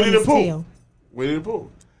bounces from on Winnie the his Pooh. tail. Winnie the Pooh.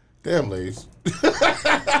 Damn, Lays.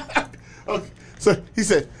 Okay, so he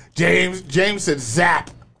said, James said zap.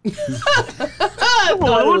 Come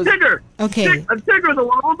on, little Tigger. Okay, A Tigger is a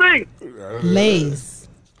little thing. Lays.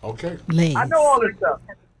 Okay. Lays. I know all this stuff.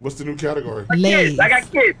 What's the new category? Lays. Kids. I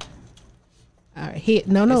got kids. All right, here,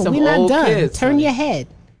 no, It's some we're not old done. kids, Turn honey. your head.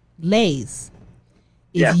 Lays.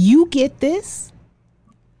 If Yeah. you get this,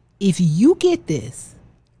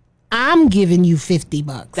 I'm giving you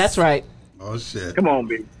 $50. That's right. Oh shit. Come on,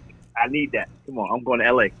 baby. I need that. Come on, I'm going to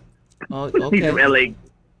L.A. Oh, Need some okay. L.A.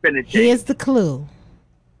 spinach. Here's the clue.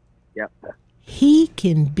 Yep. He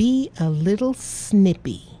can be a little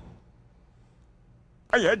snippy.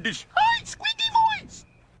 I had this high squeaky voice.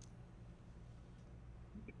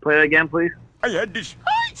 Play it again, please. I had this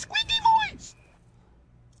high squeaky voice.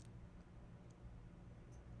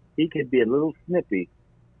 He could be a little snippy.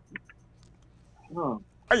 Oh.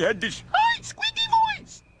 I had this high squeaky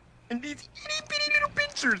voice. And these itty bitty little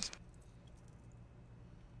pincers.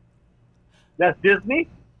 That's Disney?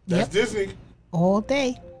 That's Disney. All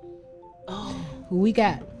day. Who we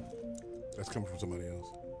got? That's coming from somebody else.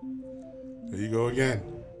 There you go again.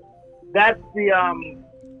 That's the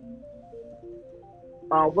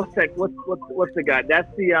what's that? What's the guy?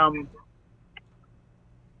 That's the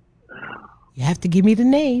You have to give me the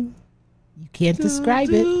name. You can't describe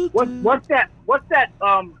it. what's that?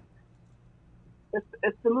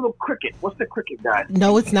 It's the little cricket. What's the cricket guy?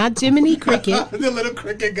 No, it's not Jiminy Cricket. The little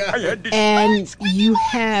cricket guy. And you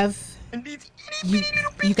have And these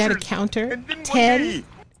You got to counter. And then one 10, day-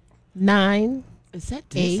 9, Is that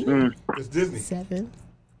 8, Disney? It's Disney. 7,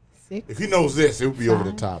 6, If he knows this, it would be over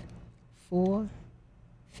the 5, top. 4,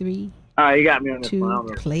 3, All right, you got me on this one. I 2, don't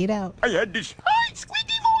know. played out. I had this high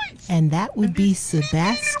squeaky voice. And that would be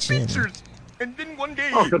Sebastian. Pictures. And then one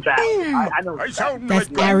day, Oh, Sebastian. I know. I sound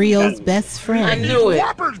That's like Ariel's best I friend. knew it.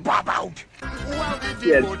 whoppers pop out.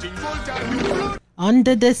 Yes.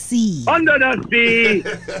 Under the Sea. Under the sea.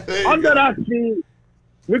 Under the sea.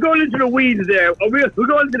 We're going into the weeds there. We're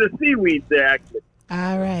going into the seaweeds there, actually.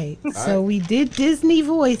 All right. So we did Disney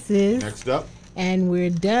voices, Next up. and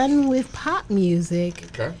we're done with pop music.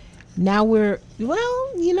 Okay. Now well,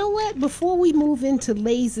 you know what? Before we move into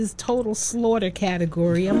Lay's total slaughter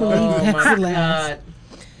category, I'm going to leave that My to last. God.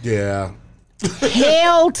 Yeah.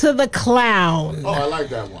 Hail to the Clown. Oh, I like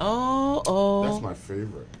that one. Oh. That's my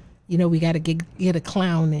favorite. You know, we got to get a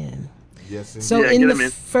clown in. Yes, indeed. So Yeah, in get the 'em in.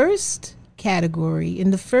 first category,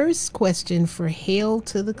 in the first question for Hail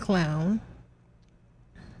to the Clown,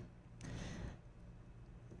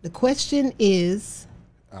 the question is,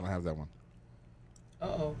 I don't have that one.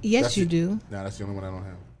 Uh-oh. yes, That's you it. do. No, that's the only one I don't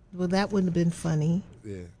have. Well, that wouldn't have been funny.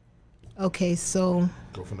 Yeah. Okay, so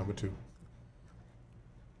Go for number 2.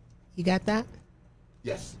 you got that?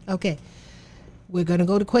 Yes. Okay. We're going to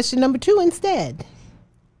go to question number 2 instead.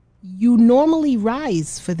 You normally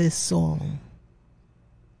rise for this song.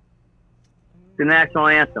 The national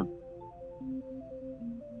anthem.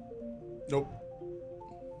 Nope.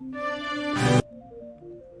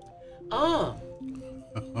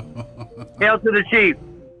 Hail to the chief.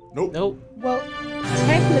 Nope. Nope. Well,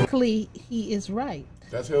 technically, he is right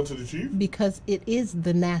That's Hail to the Chief? because it is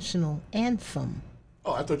the national anthem.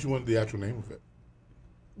 Oh, I thought you wanted the actual name of it.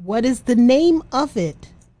 What is the name of it?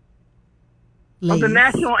 Of the Lays?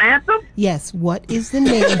 national anthem? Yes, what is the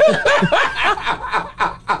name?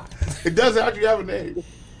 It does actually have a name.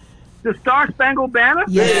 The Star Spangled Banner?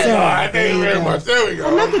 Yes, All right, sir. thank you There very you go. much. There we go.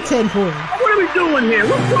 Another 10 points. What are we doing here?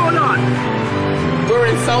 What's going on? We're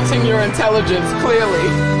insulting your intelligence, clearly.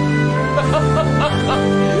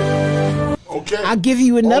 Okay. I'll give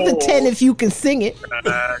you another Oh. 10 if you can sing it.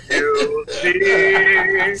 You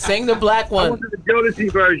see. Sing the black I one. want to do the Jodeci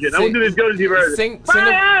version. I want to do the Jodeci version.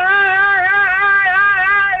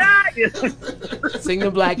 Sing the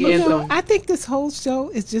black You know, anthem. I think this whole show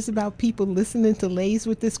is just about people listening to Lays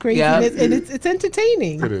with this craziness, and it's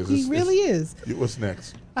entertaining. It is. He It's- really is. What's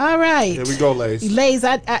next? All right. Here we go, Lace. Lays,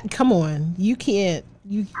 I come on. You can't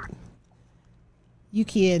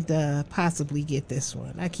possibly get this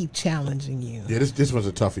one. I keep challenging you. Yeah, this one's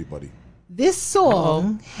a toughie, buddy. This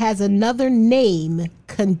song has another name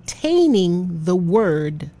containing the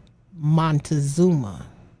word Montezuma.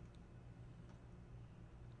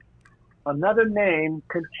 Another name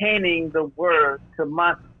containing the word to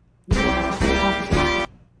my.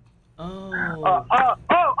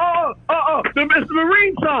 The Mr.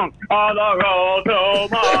 Marine song. On the road to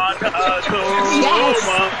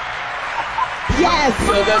Montezuma. Yes. To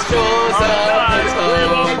the shores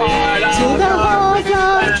To the halls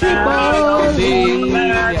of Tripoli.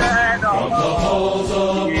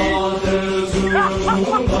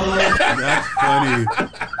 That's funny.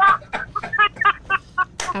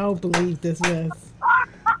 I don't believe this was.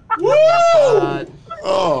 Woo! God.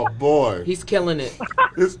 Oh, boy. He's killing it.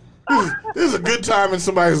 This is a good time in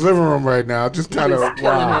somebody's living room right now. Just kind of, He's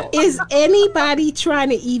killing wow. it. Is anybody trying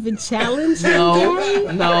to even challenge him?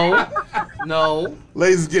 Gary? No.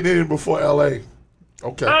 Lays is getting in before L.A.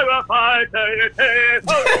 Okay. I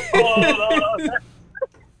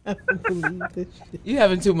don't believe this shit. You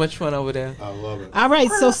having too much fun over there. I love it. All right,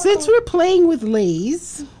 so since we're playing with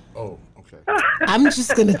Lays, Oh, okay. I'm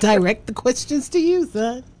just going to direct the questions to you,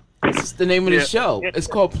 son. It's the name of the show. It's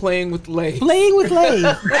called Playing with Lays. Playing with Lays.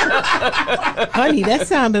 Honey, that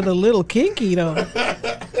sounded a little kinky, though.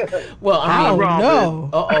 Well, I Oh, mean,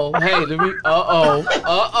 no. Hey, let me.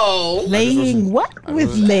 Playing what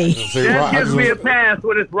with Lays? Say, That I gives just me a was- pass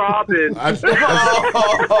with his Robin. I just want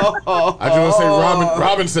to say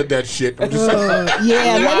Robin said that shit. I'm just saying.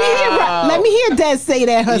 Yeah, let me hear Dad say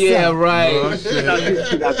that herself. Yeah, right.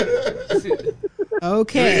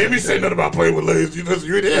 Okay. Let me say nothing about playing with Lays. You didn't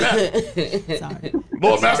hear that. Sorry.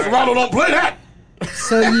 Lord Master Ronald don't play that.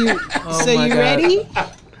 So you my God. ready?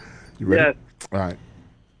 You ready? Yes. All right.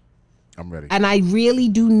 I'm ready. And I really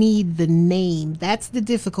do need the name. That's the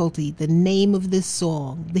difficulty, the name of this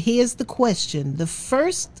song. Here's the question. The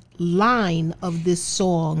first line of this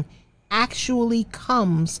song actually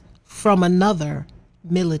comes from another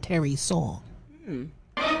military song.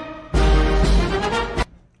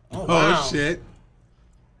 Oh, shit.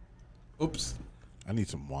 Oops. I need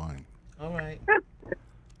some wine. All right.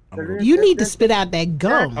 You need to spit out that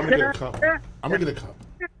gum. I'm gonna get a cup. I'm gonna get a cup.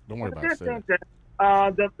 Don't worry about it. Say it.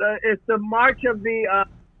 It's the March of the.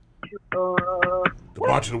 The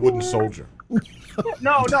March of the Wooden Soldier.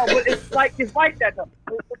 No, but it's like that though.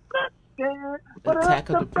 Attack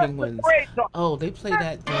of the Penguins. Oh, they play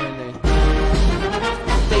that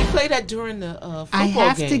during the football I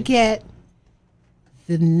have game. to get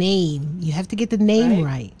the name. You have to get the name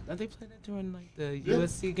right. Don't they play that during like the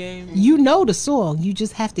USC game? You know the song. You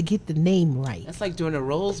just have to get the name right. That's like during the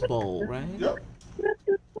Rose Bowl, right? Yep.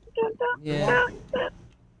 Yeah.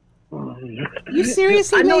 You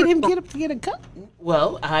seriously made him get up to get a cup?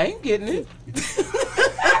 Well, I ain't getting it.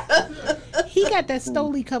 He got that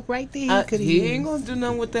Stoli cup right there. He ain't gonna do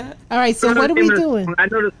nothing with that. All right, so what are we doing? I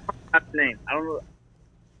know the name. I don't know.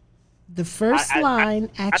 The first line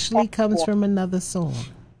actually comes from another song.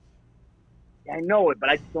 I know it, but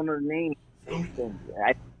I just don't know the name.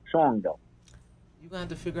 Song though. You gonna have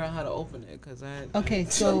to figure out how to open it, cause I. Okay,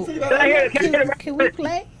 so Can we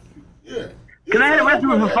play? Yeah. Can I hit a recipe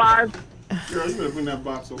for 5? Girl, you better bring that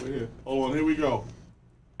box over here. Oh, and here we go.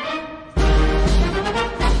 You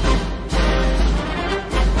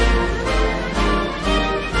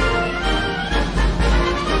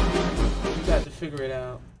got to figure it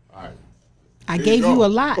out. All right. I gave you a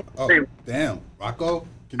lot. Oh, damn. Rocco?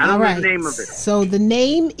 All right. The name of it. So the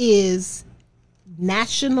name is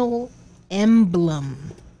National Emblem.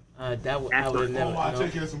 I would have never. I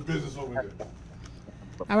take care of some business over here.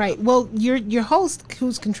 All right. Well, your host,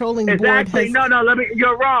 who's controlling the It's board, actually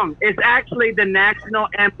you're wrong. It's actually the National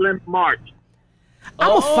Emblem March.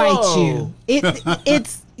 I'm gonna fight you.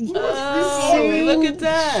 It's. Look at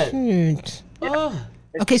that. Oh.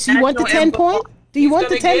 Okay, so you want the 10 point? Do you want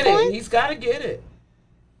the 10 point? He's got to get it.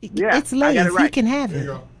 Yeah, it's late. He can have it.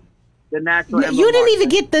 The National Emblem You didn't March. even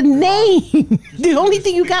get the name. The only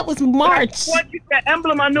thing you got was March. What you said,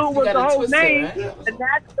 emblem? I knew it was the whole name. Right? The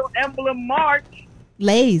National Emblem March.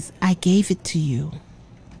 Lays, I gave it to you.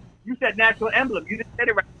 You said National Emblem. You didn't say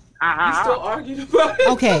it right. You still arguing about it?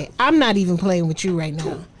 Okay, I'm not even playing with you right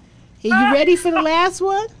now. Are you ready for the last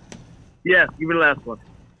one? Yes, give me the last one.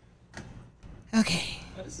 Okay.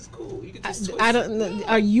 This is cool. You can just twist. I don't know.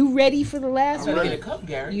 Are you ready for the last I'm one? get a cup,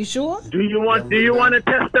 Gary. You sure? Do you want to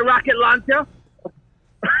test the rocket launcher?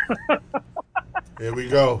 Here we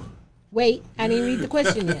go. Wait, I didn't read the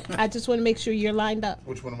question yet. I just want to make sure you're lined up.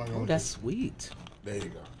 Which one am I going Oh, to that's sweet. There you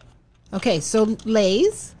go. Okay, so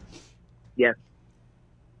Lays, Yes.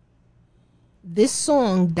 this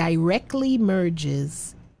song directly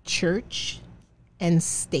merges church and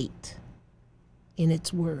state in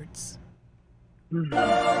its words. Cut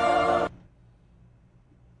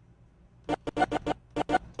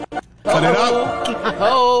it up.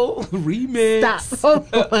 Oh, remix. Stop.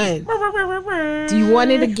 Hold on. Do you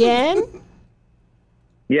want it again?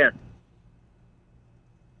 Yes.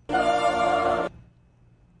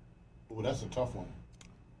 Oh, that's a tough one.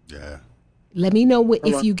 Yeah. Let me know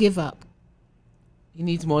if you give up. He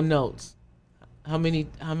needs more notes. How many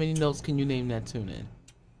notes can you name that tune in?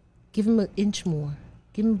 Give him an inch more.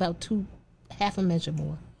 Give him about half a measure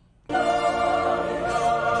more.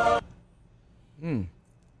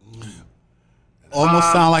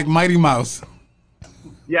 Almost sound like Mighty Mouse.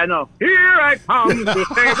 Yeah, I know. Here I come to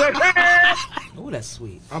save the day. Oh, that's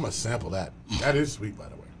sweet. I'm going to sample that. That is sweet, by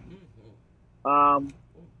the way.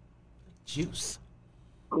 Juice.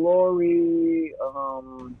 Glory.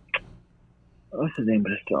 What's the name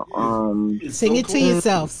of this song? Sing it to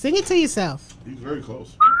yourself. Sing it to yourself. He's very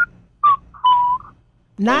close.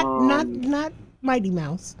 Not Mighty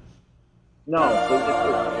Mouse.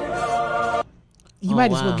 No. You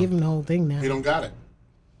might as well give him the whole thing now. He don't got it.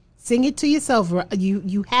 Sing it to yourself.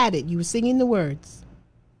 You had it. You were singing the words.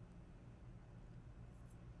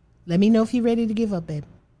 Let me know if you're ready to give up, babe.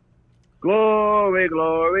 Glory,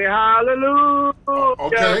 glory, hallelujah.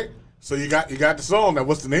 Okay. So you got the song. Now,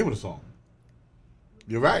 what's the name of the song?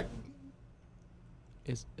 You're right.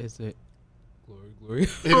 Is it Glory? It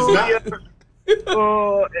is not.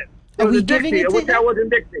 Are we giving it to him? That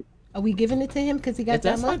wasn't Dixie. Are we giving it to him because he got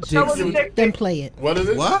that That's not much? Dixie. Then play it. What is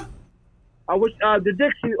it? What? I wish the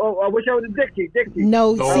Dixie. Oh, I wish I was the Dixie.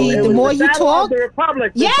 No, see, it the was more The you Battle talk, of the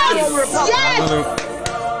Republic. The yes, Battle of the Republic. yes.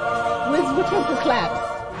 Which one's the clap?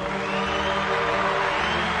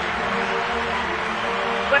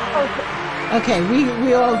 Okay, we're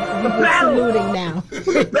saluting now.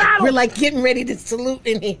 We're like getting ready to salute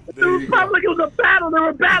in here. The Republic was a battle. They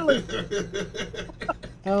were battling.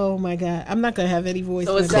 Oh my God, I'm not gonna have any voice.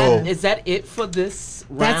 So is that it for this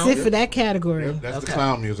round? That's it for that category. Yep, that's the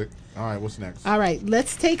clown music. All right, what's next? All right,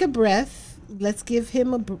 let's take a breath. let's give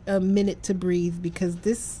him a minute to breathe because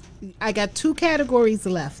I got 2 categories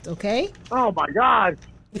left. Okay. Oh my God!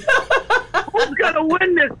 Who's gonna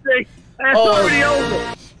win this thing? It's already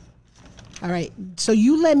over. All right. So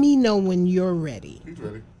you let me know when you're ready. He's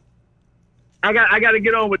ready. I got to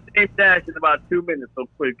get on with James Dash in about 2 minutes. So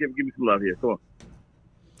please give me some love here. Come on.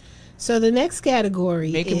 So the next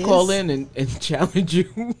category Make is him call in and challenge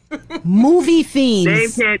you. movie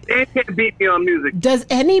themes. James can't beat me on music. Does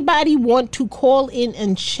anybody want to call in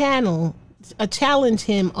and challenge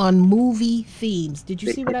him on movie themes? Did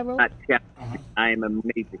you see what I wrote? I am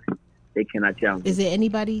amazing. They cannot challenge. Is there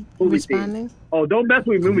anybody Movie responding? Themes. Oh, don't mess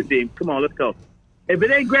with movie themes. Come on, let's go. If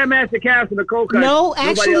it ain't Grandmaster Cass and Nicole Cut, No, nobody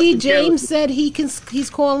else actually, can James challenge said he's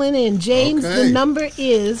calling in. James, Okay. the number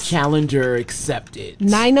is Challenger accepted.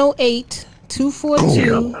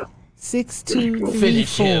 908-242-6234.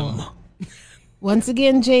 Finish him. Once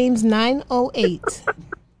again, James,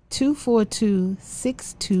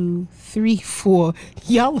 908-242-6234.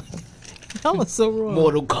 Y'all are so wrong.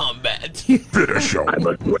 Mortal Kombat. Finish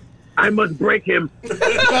him. I must break him.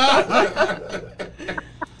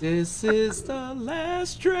 This is the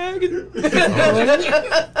last dragon.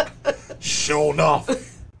 Show enough. Did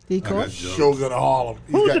he call? Shogun of Harlem.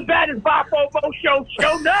 Who's the baddest Bobo show?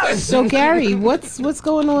 Show up. So Gary, what's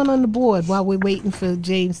going on the board while we're waiting for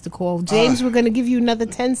James to call? James, we're going to give you another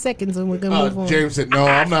 10 seconds and we're going to move on. James said, no,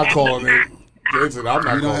 I'm not calling it. James said, I'm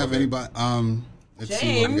not We calling don't have it. anybody. Let's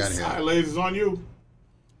see what we got James. All here. right, ladies, it's on you.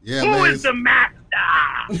 Yeah, Who ladies. is the master?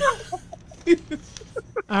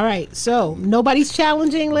 All right, so nobody's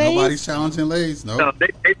challenging Lays? Nobody's challenging Lays. No. No, they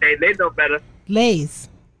know better. Lays.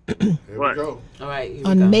 Here What? we go. All right. Here we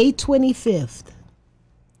On go. May 25th,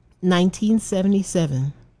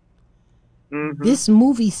 1977, this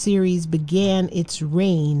movie series began its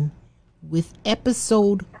reign with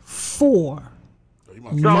episode 4,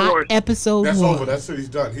 Star not Wars. episode That's 1. over. That's it. He's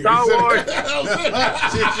done. He Star said it. Wars.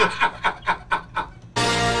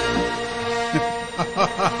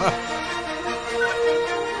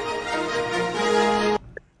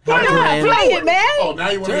 Play it, man. Oh, now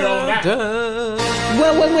you want to hear all that? Duh.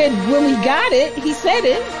 Well, when we got it, he said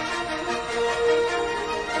it.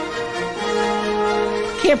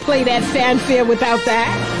 Can't play that fanfare without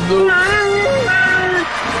that.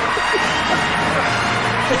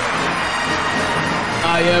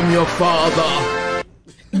 I am your father.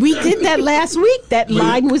 We did that last week. That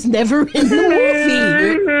line was never in the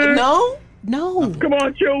movie. No? No. Come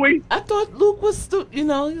on, Chewie. I thought Luke was still, he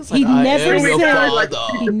was like, He I never am your said.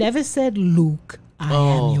 father. He never said, "Luke, I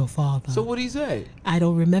am your father." So what'd he say? I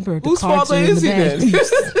don't remember. The Whose cards father are in is the he bag.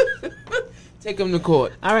 then? Take him to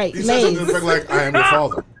court. All right, He said something to the Lays. effect like, I am your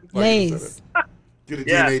father. Like he said Lays. it. Get a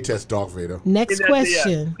Yeah. DNA test, Darth Vader. Next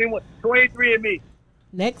question. 23 and me.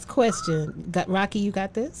 Next question. Got Rocky? You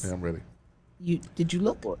got this? Yeah, I'm ready. Did you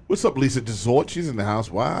look? What's up, Lisa Desort? She's in the house.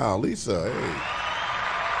 Wow, Lisa. Hey.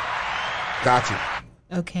 Got you.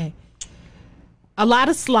 Okay. A lot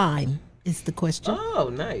of slime is the question. Oh,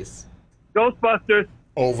 nice. Ghostbusters.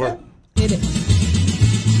 Over. Hit it.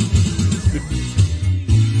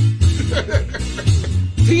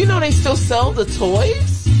 Do you know they still sell the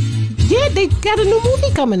toys? Yeah, they got a new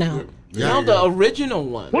movie coming out. No, the original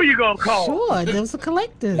one. Who you gonna call? Sure, there was a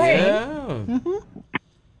collector. Yeah.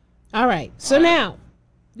 All right. So now,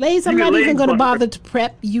 Lays, I'm You not Lays even going to Buster. bother to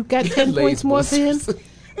prep. You got 10 Lays points more for him. Busters.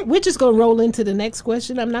 We're just going to roll into the next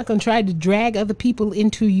question. I'm not going to try to drag other people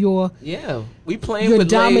into your Yeah. We playing your with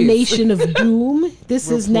domination of doom. This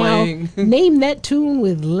We're is now playing. Name That Tune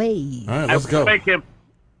with Lays. All right, let's go. Make him.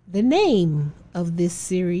 The name of this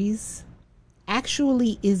series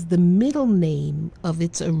actually is the middle name of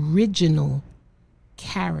its original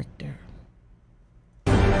character.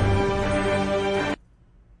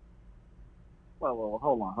 Well,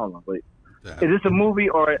 hold on, wait. Is this a movie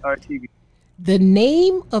or a TV? The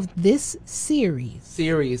name of this series,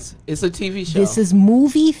 series. It's a TV show. this is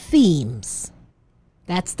movie themes.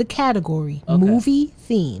 That's the category, Okay. movie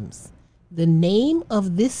themes. The name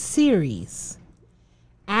of this series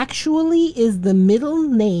actually is the middle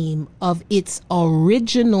name of its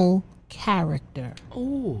original character.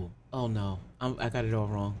 Oh no. I got it all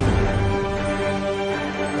wrong. Not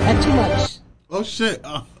too much. Oh shit.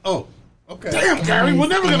 Okay. Damn, Gary, we're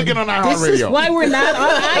never going to get on This iHeartRadio. is why we're not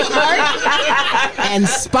on iHeart. And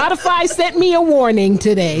Spotify sent me a warning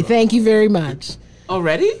today. Thank you very much.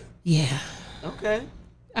 Already? Yeah, Okay.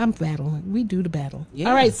 I'm battling. We do the battle. Yeah.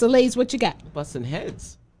 All right, so Lays, what you got? Busting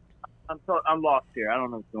heads. I'm lost here. I don't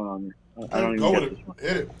know what's going on here. I don't Go even with get it. this one.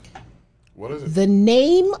 Hit it. What is it? The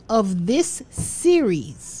name of this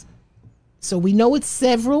series. So we know it's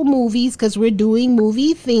several movies because we're doing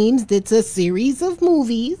movie themes. It's a series of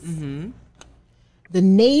movies. The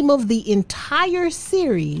name of the entire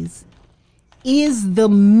series is the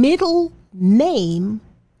middle name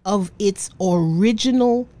of its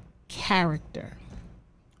original character.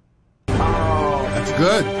 That's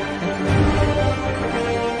good.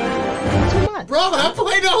 Too much. Bro, I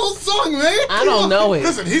played the whole song, man. I don't know it.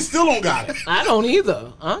 Listen, he still don't got it. I don't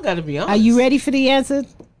either. I gotta be honest. Are you ready for the answer?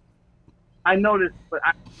 I noticed, but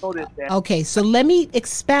I noticed that. Okay, so let me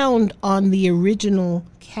expound on the original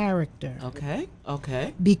character. Okay.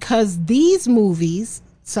 Okay. Because these movies,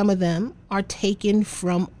 some of them, are taken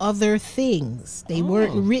from other things. They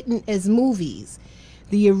weren't written as movies.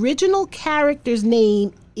 The original character's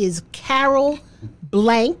name is Carol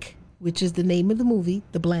Blank, which is the name of the movie,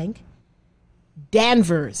 the blank,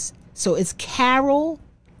 Danvers. So it's Carol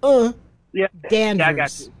Yeah, Danvers. yeah, I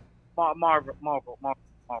got you. Marvel.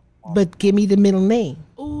 But give me the middle name.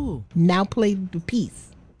 Ooh. Now play the piece.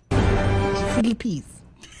 For the piece.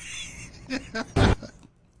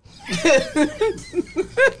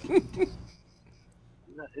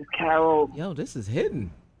 It's Carol. Yo, this is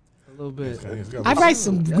hidden a little bit. I write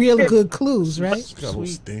some real good clues, right? It's got a little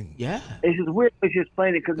sting. Yeah. It's just weird. It's just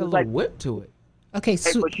playing it because Got a it's little like whip to it. Okay,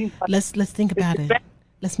 so but she's- let's think about it.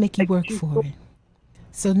 Let's make you work for it.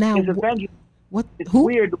 So now, it's Avengers. what? It's Who?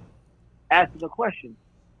 weird asking the question.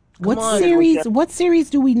 What on. series? What series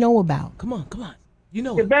do we know about? Come on, come on. You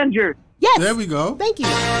know The it. Avengers. Yes. There we go. Thank you.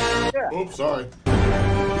 Oops, sorry.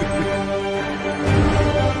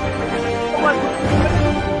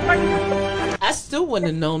 I still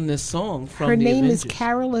wouldn't have known this song from Her the name is Avengers.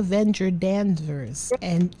 Carol Avenger Danvers,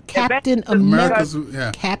 and Captain America's, America.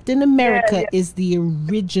 yeah. Captain America Yeah. is the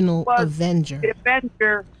original But Avenger. The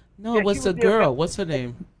Avenger. No, Yeah, it was she the was the girl. Avenger. What's her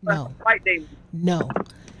name? No, Right name. no.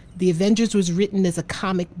 The Avengers was written as a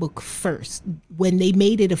comic book first. When they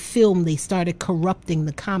made it a film, they started corrupting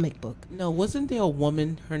the comic book. No, wasn't there a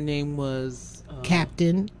woman? Her name was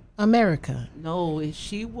Captain America. no.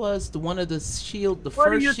 She was the one of the Shield, the What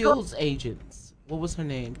are first you Shield's agents. What was her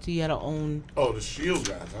name? She had her own. Oh, the Shield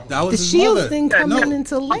guys. Huh? That was The his Shield mother. didn't come No. in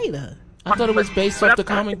until later. I thought it was based off the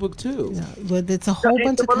comic book too. But it's a whole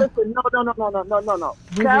bunch of. But listen, no.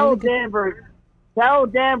 We Carol really good. Danvers. Carol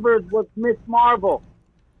Danvers was Miss Marvel.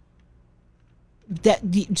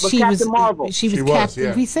 She Captain was. Marvel. She was She was, Captain.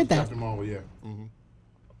 yeah. We said that. Captain Marvel, yeah. Mm-hmm.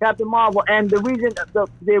 Captain Marvel, and the reason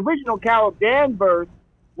the original Carol Danvers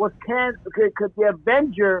was because the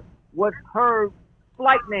Avenger was her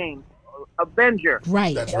flight name, Avenger.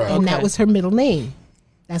 Right. That's right. And that Okay. was her middle name.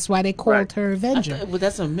 That's why they called Right. her Avenger. Well,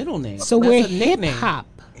 that's a middle name. So that's we're a hip nickname. hop.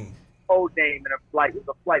 Code name and a flight is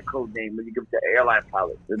a flight code name when you give it to airline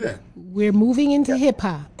pilots. isn't Yeah. it? We're moving into hip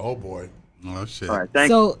hop. Oh, boy. Oh, shit. All right, thank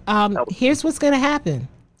So here's what's gonna happen.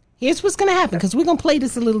 Here's what's gonna happen because we're gonna play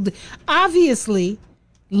this a little. Obviously,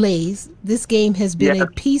 Lays, this game has been Yeah. a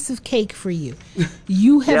piece of cake for you.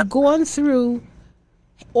 You have Yep. gone through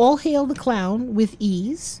All Hail the Clown with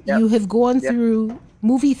ease. Yep. You have gone Yep. through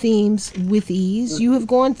movie themes with ease. You have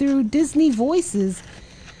gone through Disney voices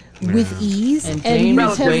with ease, And and Dame you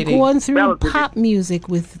is have waiting. gone through Relatively. pop music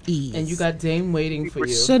with ease. And you got Dame waiting for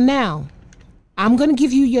you. So now, I'm going to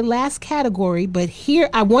give you your last category, but here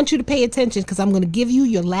I want you to pay attention because I'm going to give you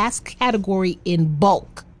your last category in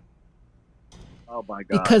bulk Oh my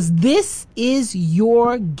God! because this is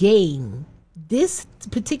your game. This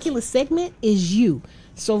particular segment is you.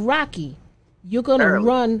 So, Rocky, you're going to Early.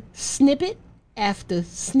 run snippet after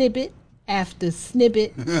snippet after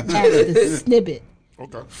snippet after snippet.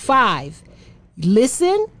 Okay. 5.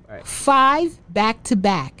 Listen, 5 back to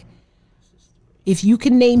back. If you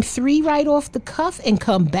can name 3 right off the cuff and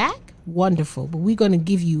come back, wonderful. But we're going to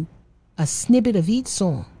give you a snippet of each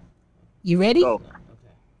song. You ready? Go.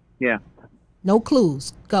 Yeah. No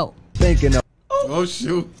clues. Go. Oh,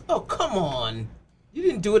 shoot. Oh, come on. You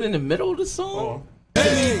didn't do it in the middle of the song?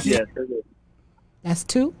 Yes. it is. That's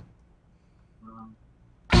 2.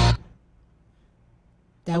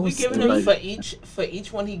 That Are we was giving 3. him for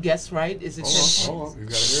each one he guessed right? Is it 10 points? Hold on. You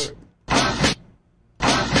got to hear it.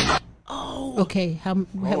 Okay.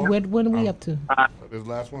 When are we up to? This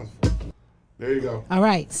last one. There you go. All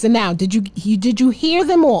right. So now, did you hear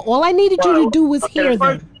them all? All I needed you to do was Okay, hear the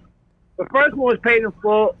first- them. The first one was paid in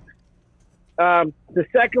full. The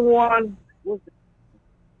second one was.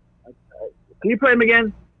 Can you play them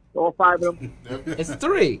again? All 5 of them. It's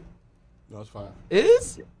 3. That's fine. It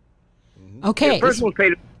is? Okay. The first one was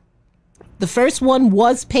paid. The first one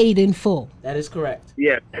was paid in full. That is correct.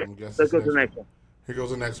 Yeah. I'm guessing Let's go to this the next one. Here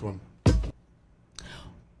goes the next one.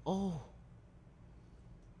 Oh.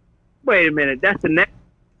 Wait a minute. That's the next.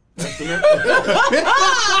 That's the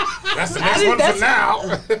next one for now.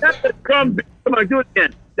 That's the come on, do it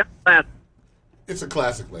again. That's the last. It's a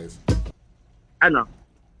classic, ladies. I know.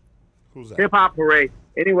 Who's that? Hip Hop Parade.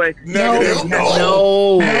 Anyway. Negative.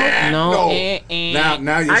 No.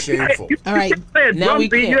 Now you're shameful. All right. Now we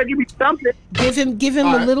beat. You can't. gotta give me something. Give him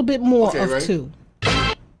a little bit more Okay, of ready? 2.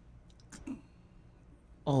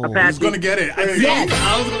 Oh. He's gonna get it. Yes.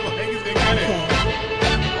 I was gonna think he's gonna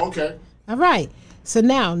get it. Okay. All right. So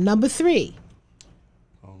now number 3.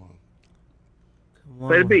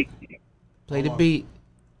 Play the beat. Play the beat.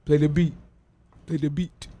 Play the beat. Play the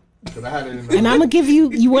beat. 'Cause I had it in And I'm gonna give you.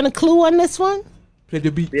 You want a clue on this one? Play the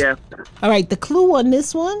beat. Yeah. All right. The clue on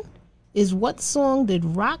this one is what song did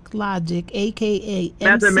Rock Logic, aka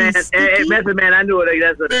Method MC Man. Sticky? Method Man. I knew it.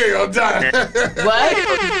 That's what. There you go, done. What?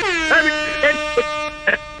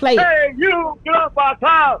 Play it. Hey, you get off my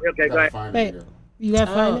cloud. Okay, go ahead. Find Wait. it, You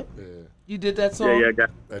gotta find it. You did that Yeah, song? yeah, I got.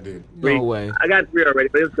 I did. No way. I got 3 already.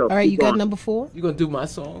 But let's go. All right. You Keep got going. number 4. You gonna do my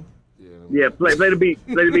song? Yeah, play the beat.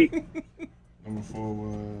 Play the beat. Number 4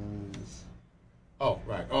 was. Oh,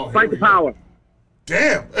 right. Oh, here Fight we the go. power.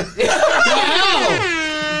 Damn.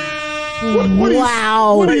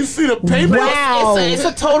 Wow. What do you see the paper? Wow. It's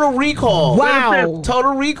a total recall. Wow.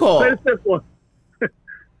 Total recall. Play the 5th one.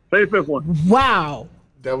 Play the 5th one. Wow.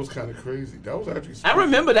 That was kind of crazy. That was actually. I Spooky.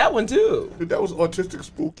 remember that one too. That was autistic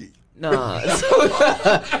spooky. Nah.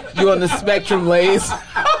 You on the spectrum, Lays.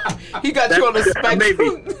 He got you on the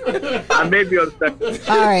spectrum. I may be on the spectrum.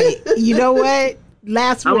 All right. You know what?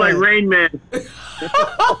 Last I'm one. like Rain Man. You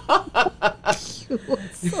are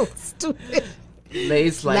so stupid.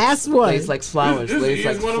 Lays like Last one. Lays like flowers. Lays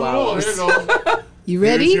like one of them all. flowers. Here you go. You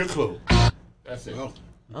Here's ready? your clue. That's it.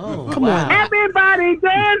 Oh, Come wow. on. Everybody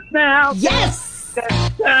dance now. Yes. Dun,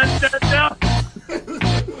 dun, dun, dun.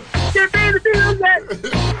 Give me the music.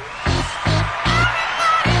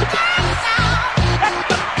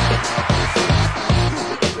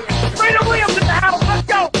 Freedom Williams in the house. Let's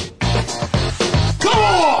go. Come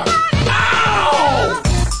on! Ow!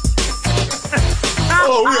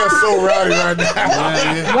 Oh, we are so rowdy right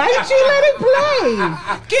now. Why did you let it play?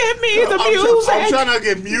 Give me the I'm music. trying to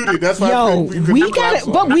get muted. That's why Yo, we got it,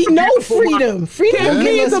 but we know Freedom. Freedom will Give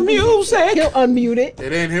me give us the music. He'll unmute it.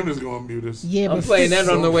 It ain't him that's going to mute us. Yeah, I'm but playing that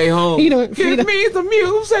on the way home. Freedom, Give Freedom. me the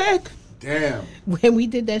music. Damn. When we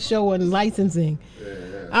did that show on licensing.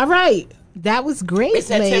 All right. That was great, Is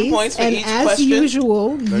that 10 Lays. points for and each as question?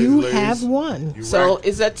 usual, you Lays. have won. You So right.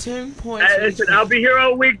 is that 10 points? Listen, I'll be here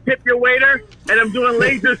all week. Tip your waiter, and I'm doing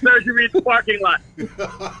laser surgery in the parking lot.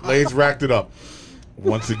 Lays racked it up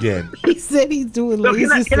once again. He said he's doing So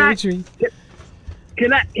laser surgery.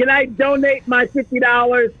 Can I donate my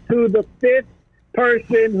 $50 to the 5th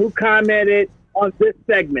person who commented on this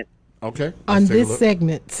segment? Okay. On let's take a this look.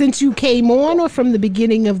 segment, since you came on or from the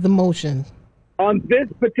beginning of the motion? On this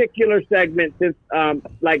particular segment, since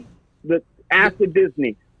like the after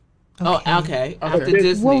Disney. Oh, okay. After Okay.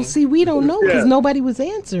 Disney. Well, see, we don't know because Yeah. nobody was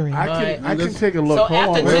answering. I can take a look. So Hold on,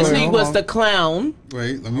 after wait, wait, Disney hold was on. the clown.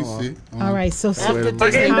 Wait, let me see. All right, so After wait a minute.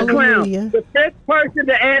 Okay, the hallelujah. clown. The 5th person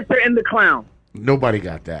to answer in the clown. Nobody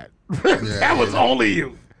got that. That was only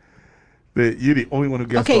you. You're the only one who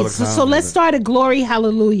gets all Okay, the so clowns, let's isn't start at Glory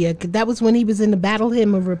Hallelujah. 'Cause that was when he was in the Battle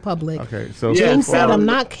Hymn of Republic. it? Okay, so James so said, far- I'm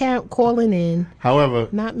not calling in. However,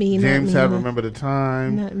 Not me, not James me, had not- remember the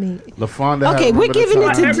time. Not me. LaFonda had Okay, we're remember the giving it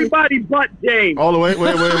time. to Everybody but James. Oh, wait.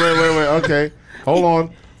 Okay, hold on.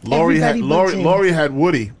 Lori had Everybody but James. Lori had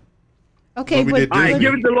Woody. Okay, When we but, did All right, Disney.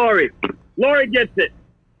 give it to Lori. Lori gets it.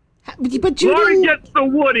 but you Lori didn't. gets the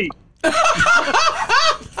Woody.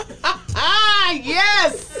 Ah,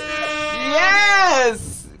 yes.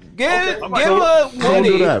 Yes. Give her So we'll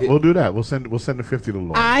do Woody. that. We'll do that. We'll send the 50 to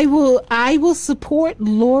Lori. I will support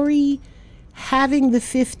Lori having the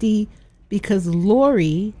 50 because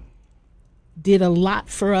Lori did a lot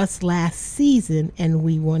for us last season and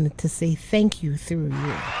we wanted to say thank you through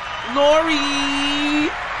you. Lori.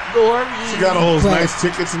 She got all those But nice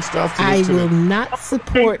tickets and stuff. To I the, will not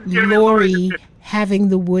support Lori having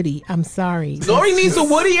the Woody. I'm sorry. Lori needs a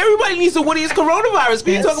Woody. Everybody needs a Woody. It's coronavirus. What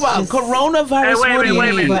are you That's talking about? just- Coronavirus Hey, wait a minute, Woody. wait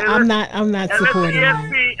a minute. But I'm not And listen, supporting her.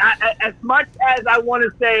 ESP, as much as I want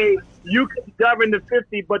to say you can govern the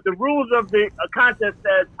 50, but the rules of the contest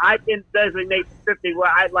says I can designate the 50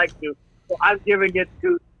 where I'd like to. So I'm giving it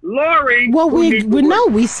to Lori. Well, who we needs the no,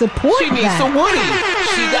 Woody. we support She needs that. a Woody.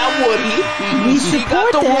 She got Woody. We She support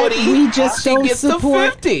got the that. Woody. We just She don't gets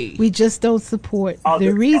support. the 50. We just don't support Oh, the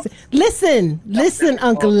this- reason. Listen,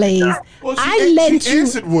 Uncle Lays. Well, I lent she you.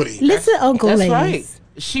 answered Woody. Listen, Uncle That's Lays. right.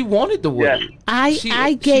 She wanted the Woody. I She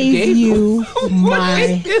gave you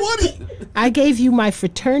my Woody. I gave you my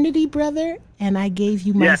fraternity brother and I gave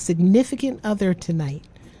you my Yes. significant other tonight.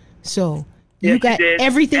 So You Yes, got she did.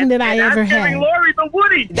 everything And- that I and ever I'm had. giving Lori the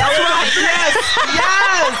Woody. That's right.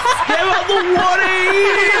 Yes. Give her the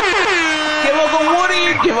Woody. Give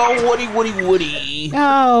her the Woody. Give her Woody.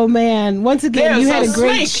 Oh man! Once again, There's you had a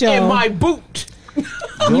great snake in show. my boot.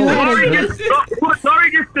 You had Lori a, gets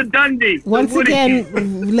the Dundee. the once Woody.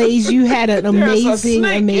 again, Lays, you had an There's a amazing,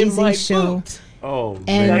 snake in amazing my show. boot. Oh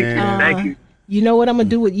And man. Thank you. you know what I'm gonna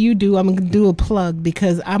do? What you do? I'm gonna do a plug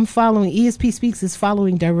because I'm following. ESP Speaks is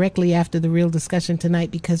following directly after the real discussion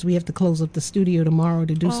tonight because we have to close up the studio tomorrow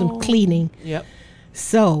to do some cleaning. Yep.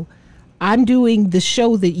 So I'm doing the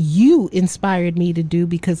show that you inspired me to do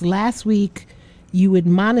because last week you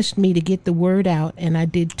admonished me to get the word out, and I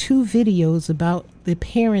did 2 videos about the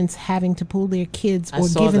parents having to pull their kids I or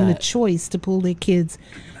saw given the that. choice to pull their kids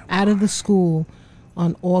out of the school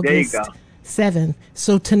on There you August go. 7th.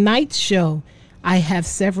 So tonight's show, I have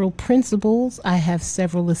several principals, I have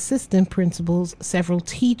several assistant principals, several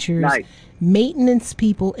teachers, Nice. maintenance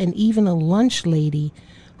people, and even a lunch lady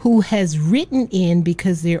who has written in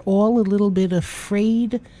because they're all a little bit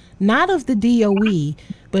afraid, not of the DOE,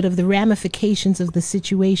 but of the ramifications of the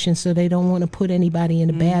situation, so they don't want to put anybody in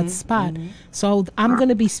a bad spot. So I'm going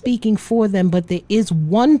to be speaking for them, but there is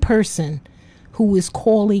one person who is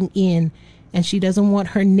calling in, and she doesn't want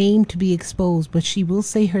her name to be exposed, but she will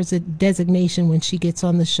say her designation when she gets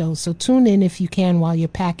on the show. So tune in if you can while you're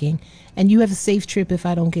packing, and you have a safe trip if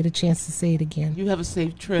I don't get a chance to say it again. You have a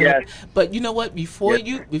safe trip. Yes. But you know what? Before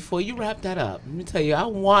Yes. you wrap that up, let me tell you, I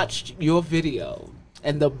watched your video,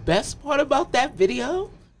 and the best part about that video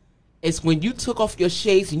is when you took off your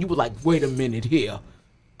shades and you were like, "Wait a minute here."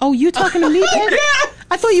 Oh, you talking to me, baby?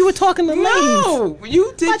 I thought you were talking to Lays. No,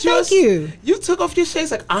 you did Why, thank you. You took off your shades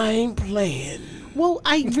like I ain't playing. Well,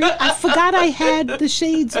 I forgot I had the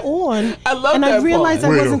shades on, I love and that I realized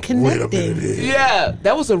part. I wasn't Wait a connecting. minute here. Yeah,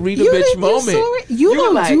 that was a Rita You bitch didn't- moment. You, saw it? You were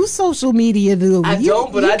don't like, do social media, do you? I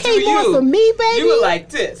don't, but you I do came you. on for me, baby. You were like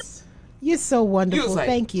this. You're so wonderful. like,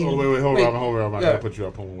 Thank you. Oh, wait, hold Wait. on, hold on. I Yeah. gotta put you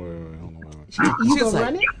up. Hold on, wait. You She gonna was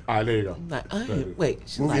run like- it? All right, there you go. Like, wait.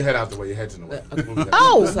 She's Move like, your head out the way. Your head's in the way. Move your head.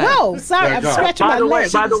 Oh, It's like- whoa! Sorry, Yeah, I'm go. scratching By my the way,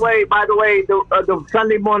 leg. the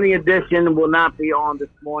Sunday morning edition will not be on this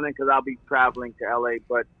morning because I'll be traveling to LA.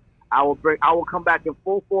 But I will come back in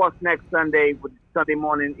full force next Sunday with Sunday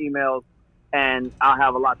morning emails, and I'll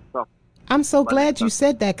have a lot of stuff. I'm so glad you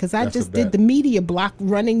said that because I That's just a did bet. the media block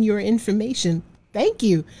running your information. Thank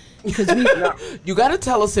you. Because we, you got to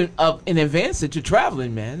tell us in advance that you're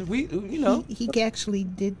traveling, man. he actually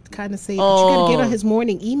did kind of say, but you got to get on his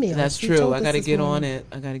morning email. That's He true. told I us got to this get on morning. it.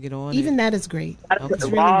 I got to get on Even it. that is great. It's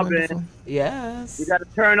really Robin, wonderful. Yes. we got to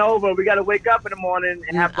turn over. We got to wake up in the morning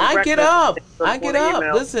and have some I get breakfast up. and some I get morning up.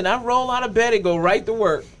 emails. Listen, I roll out of bed and go right to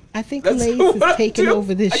work. I think That's Lays what is I taking do.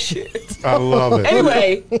 over this I shit. can't. I love it.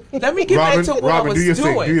 Anyway, let me get Robin, back to what I Robin, was do your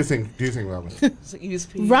doing. thing. Do your thing. Do your thing, Robin. So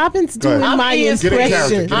ESP. Robin's Go ahead. doing I'm my ESP. Get in character.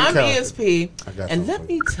 impression. Get in I'm character. ESP. I got And let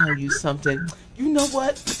something. me tell you something. You know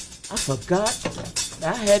what? I forgot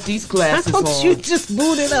I had these How glasses come on. you just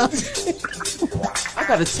booted up? I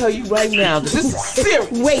gotta tell you right now that this is serious.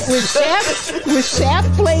 Wait, was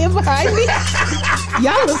Shaft playing behind me?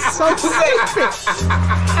 Y'all are so stupid.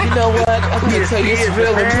 You know what? I'm gonna tell you, it's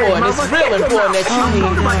real important. It's real important that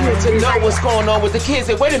you need to know what's going on with the kids.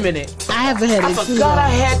 And wait a minute. I have a headache. I too, forgot though. I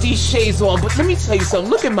had these shades on, but let me tell you something.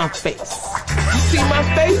 Look at my face. You see my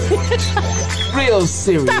face? Real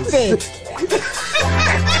serious.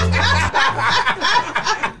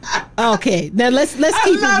 Okay, now let's keep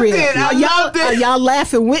it loved real. it. I loved it. Are y'all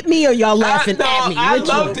laughing with me or y'all laughing at me? I Which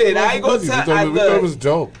loved one? it. I ain't gonna We tell. thought it was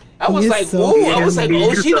dope. I was You're like, so ooh. I was like, funny.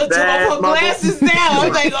 oh, she done took Bad off her mother. glasses now. I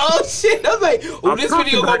was like, oh shit. I was like, oh, this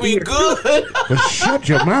video gonna be good. But shut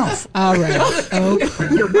your mouth. All right.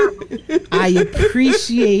 Okay. I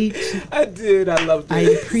appreciate I did. I loved it. I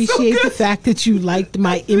appreciate the fact that you liked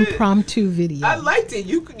my impromptu video. I liked it.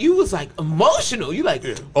 You was like emotional. You like,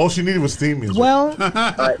 All she needed was theme music. Well,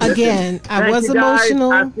 again, I Thank was you, guys.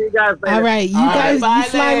 emotional. I'll see you guys later. All right, you All right, guys, bye, you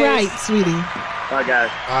fly Lace. right, sweetie. Bye,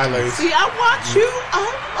 guys. All right, ladies. see, I want you. I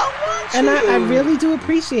want you. And I really do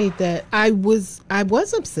appreciate that. I was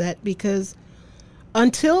upset because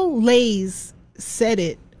until Lays said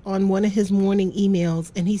it on one of his morning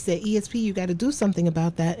emails, and he said, "ESP, you got to do something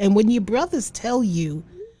about that." And when your brothers tell you,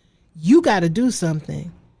 you got to do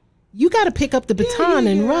something, you got to pick up the baton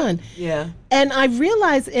and run. Yeah. And I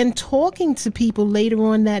realized in talking to people later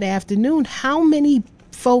on that afternoon how many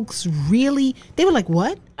folks really, they were like,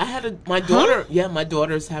 what? I had my daughter. Yeah, my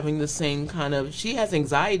daughter's having the same kind of. She has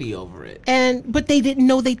anxiety over it. But they didn't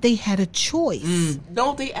know that they had a choice.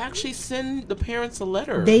 No, they actually send the parents a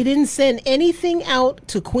letter. They didn't send anything out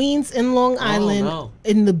to Queens and Long Island no.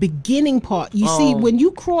 in the beginning part. You see, when you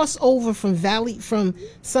cross over from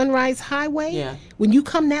Sunrise Highway, Yeah. when you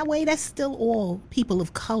come that way, that's still all people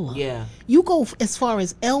of color. Yeah. You go as far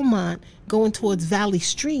as Elmont, going towards Valley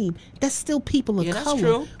Stream, that's still people of Yeah, that's color.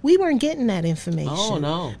 true. We weren't getting that information. Oh,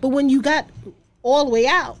 no. But when you got all the way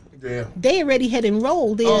out, Yeah. they already had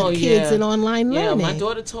enrolled their kids in online learning. Yeah, my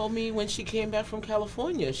daughter told me when she came back from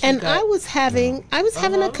California. I was having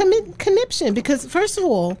a conniption because, first of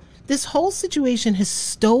all, this whole situation has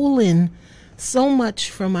stolen so much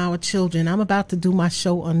from our children. I'm about to do my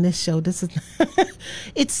show on this show. This is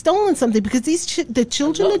it's stolen something because the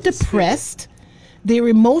children are depressed. They're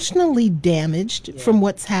emotionally damaged from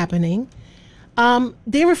what's happening.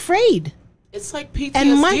 They're afraid. It's like PTSD.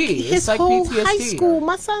 And It's like whole PTSD. high school,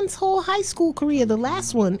 my son's whole high school career, the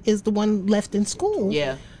last one is the one left in school.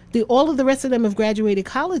 Yeah. All of the rest of them have graduated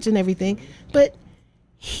college and everything, but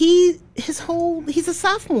he's a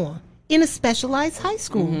sophomore in a specialized high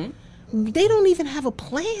school. Mm-hmm. They don't even have a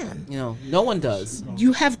plan. No one does.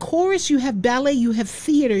 You have chorus, you have ballet, you have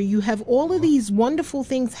theater, you have all of these wonderful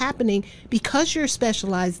things happening because you're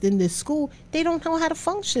specialized in this school. They don't know how to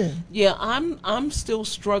function. Yeah, I'm still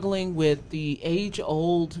struggling with the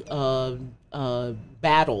age-old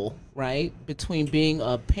battle, right, between being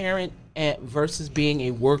a parent versus being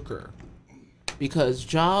a worker, because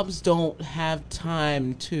jobs don't have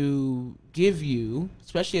time to give you,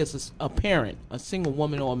 especially as a parent, a single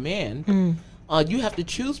woman or a man. You have to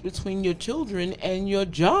choose between your children and your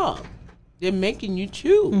job. They're making you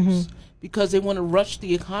choose because they want to rush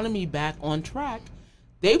the economy back on track.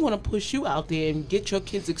 They want to push you out there and get your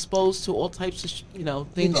kids exposed to all types of,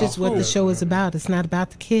 things. Which is what the show is about. It's not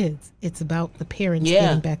about the kids. It's about the parents Yeah.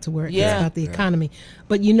 getting back to work. Yeah. It's about the economy.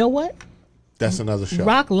 But you know what? That's another show.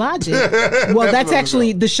 Rock Logic. Well, that's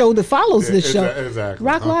actually the show that follows this show. Exactly.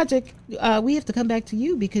 Rock Logic, we have to come back to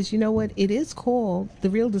you because you know what? It is called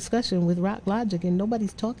The Real Discussion with Rock Logic, and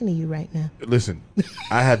nobody's talking to you right now. Listen,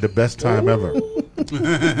 I had the best time ever.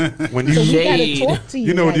 When you So we got to Shade. talk to you.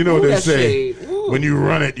 You know right what now. they That's say. shade. Ooh. When you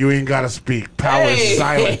run it, you ain't gotta speak. Power is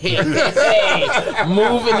silent. Hey,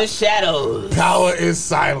 move in the shadows. Power is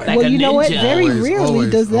silent. Like Well, a you know what? ninja. Very Always, rarely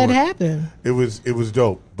always, does that always. happen. It was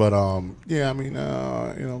dope. But yeah, I mean,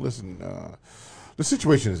 listen, the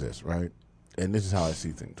situation is this, right? And this is how I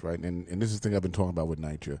see things, right? And this is the thing I've been talking about with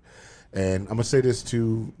NYCHA. And I'm gonna say this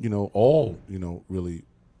to all really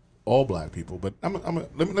all black people, but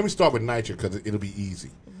let me start with NYCHA because it'll be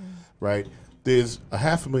easy, right? There's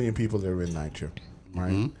 500,000 people that are in NYCHA,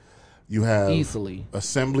 right? You have Easily.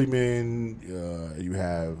 assemblymen, you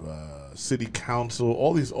have city council,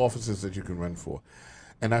 all these offices that you can run for.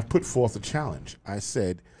 And I put forth a challenge. I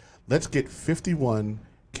said, let's get 51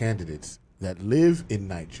 candidates that live in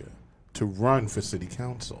NYCHA to run for city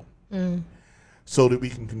council so that we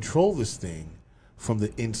can control this thing from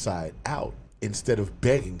the inside out instead of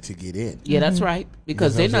begging to get in. Yeah, that's right.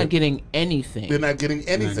 Because they're That's it. not getting anything. They're not getting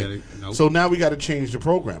anything. getting- nope. So now we got to change the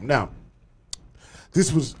program. Now,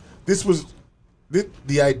 this was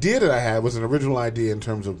the idea that I had was an original idea in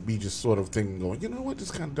terms of me just sort of thinking, going, you know what,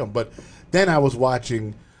 this is kind of dumb. But then I was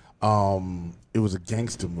watching, it was a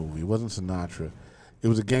gangster movie. It wasn't Sinatra. It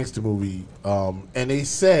was a gangster movie, and they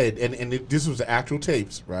said, this was the actual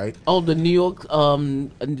tapes, right? Oh, the New York,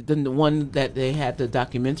 the one that they had the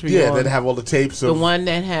documentary Yeah, on. that have all the tapes the of one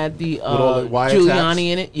that had the all the wiretaps. Giuliani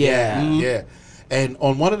in it. Yeah. Yeah. And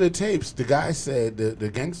on one of the tapes, the guy said, the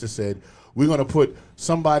gangster said, we're going to put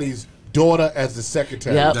somebody's daughter as the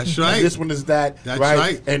secretary. Yep. That's And right. this one is that. That's right?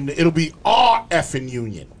 right. And it'll be our effing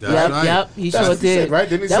union. That's Yep, right. yep. He That's sure what he said, did. right?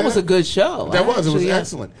 Didn't he That say was that? a good show. That was. It was Actually,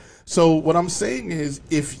 excellent. So what I'm saying is,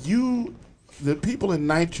 if the people in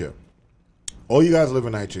NYCHA, all you guys live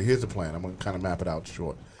in NYCHA, here's the plan. I'm going to kind of map it out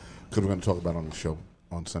short because we're going to talk about it on the show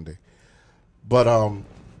on Sunday. But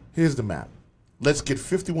here's the map. Let's get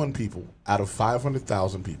 51 people out of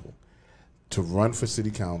 500,000 people to run for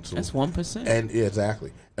city council. That's 1%. And yeah,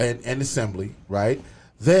 exactly. And assembly, right?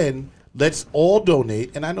 Then let's all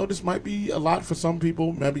donate. And I know this might be a lot for some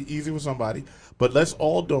people, might be easy for somebody, but let's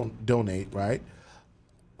all donate, right?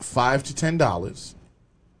 $5 to $10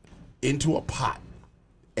 into a pot,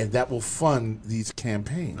 and that will fund these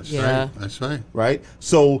campaigns. That's Yeah. right. That's right. Right?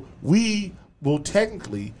 So we will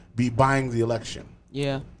technically be buying the election,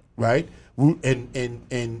 Yeah. right?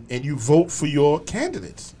 And you vote for your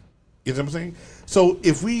candidates. You know what I'm saying? So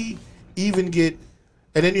if we even get,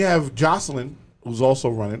 and then you have Jocelyn, who's also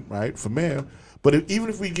running, right, for mayor, But even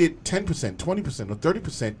if we get 10%, 20%, or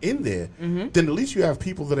 30% in there, then at least you have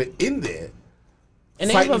people that are in there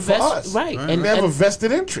and fighting they have a for us. right. And they have a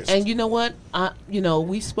vested interest. And you know what?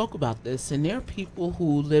 We spoke about this, and there are people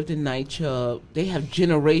who lived in NYCHA. They have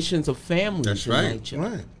generations of families That's in right. NYCHA.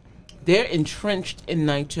 Right. They're entrenched in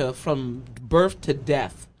NYCHA from birth to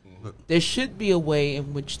death. There should be a way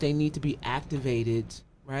in which they need to be activated,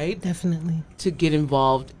 right? Definitely. To get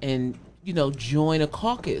involved and, join a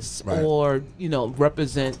caucus Right. or,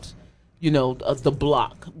 represent, the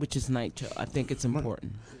block, which is NYCHA. I think it's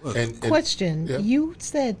important. And Question. yeah. You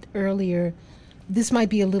said earlier this might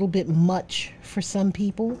be a little bit much for some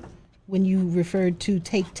people when you referred to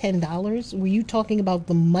take $10. Were you talking about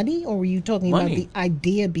the money or were you talking Money. about the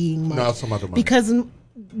idea being much? No, I was talking about the money. Because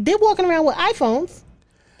they're walking around with iPhones.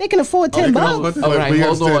 They can afford $10. All right,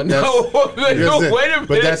 hold on. Wait a minute.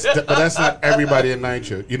 But that's not everybody in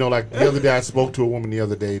NYCHA. Like the other day I spoke to a woman the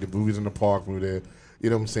other day. We was in the park. We were there. You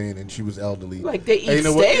know what I'm saying? And she was elderly. Like they And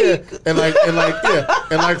eat what? steak. Yeah.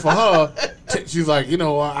 And for her, she's like, I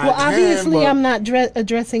Well, can, obviously, but I'm not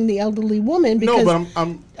addressing the elderly woman because no,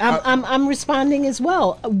 but I'm responding as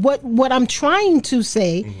well. What I'm trying to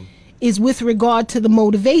say is with regard to the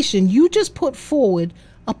motivation. You just put forward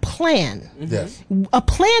a plan, yes. a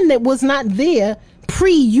plan that was not there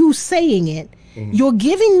pre you saying it. You're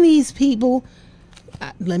giving these people.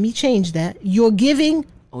 Let me change that. You're giving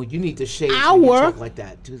Oh, you need to shade when you our talk like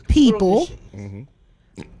that. Just people throw the shade.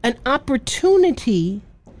 an opportunity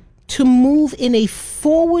to move in a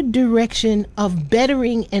forward direction of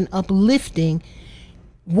bettering and uplifting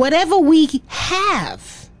whatever we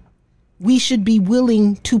have. We should be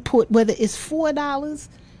willing to put, whether it's $4,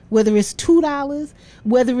 whether it's $2,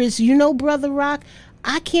 whether it's, Brother Rock,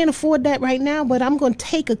 I can't afford that right now, but I'm going to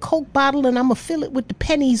take a Coke bottle and I'm going to fill it with the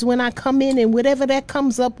pennies when I come in, and whatever that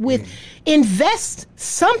comes up with, invest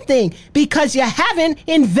something, because you haven't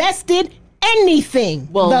invested anything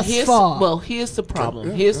thus far. Here's the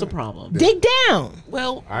problem. Here's the problem. Dig down.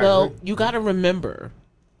 Well, agree. you got to remember,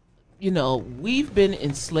 we've been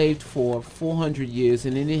enslaved for 400 years,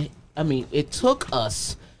 and it took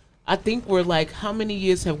us. I think we're like, how many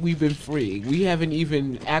years have we been free? We haven't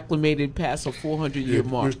even acclimated past a 400-year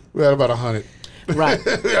mark. We're at about 100. Right.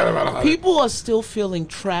 We're at about 100. People are still feeling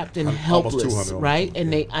trapped and Almost helpless, 200, right?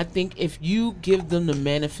 And I think if you give them the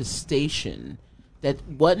manifestation that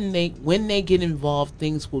when they get involved,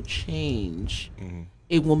 things will change.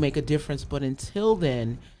 It will make a difference. But until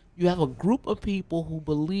then, you have a group of people who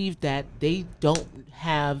believe that they don't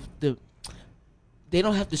have the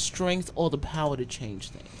strength or the power to change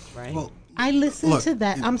things, right? Well, I listened Look, to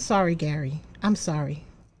that. I'm sorry, Gary. I'm sorry.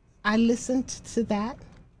 I listened to that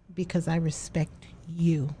because I respect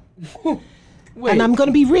you. Wait. And I'm going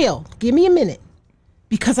to be real. Give me a minute.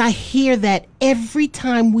 Because I hear that every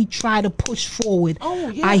time we try to push forward,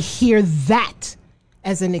 I hear that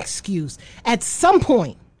as an excuse. At some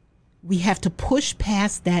point, we have to push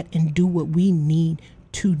past that and do what we need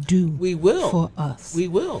to do. We will. For us. We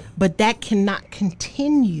will. But that cannot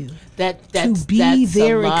continue That's to be that's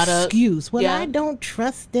their a lot excuse. Of, I don't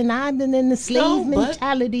trust, and I've been in the slave No, but-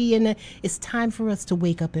 mentality, and it's time for us to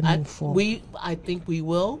wake up and move forward. I think we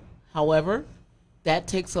will. However, that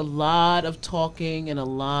takes a lot of talking and a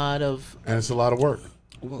lot of And it's a lot of work.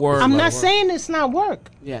 work. I'm not saying it's not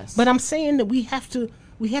work. Yes. But I'm saying that we have to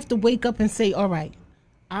wake up and say, all right,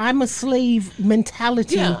 I'm a slave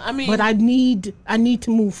mentality, Yeah, I mean- but I need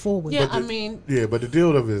to move forward. Yeah, Yeah, but the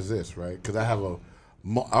deal of it is this, right? Because I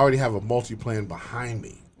already have a multi-plan behind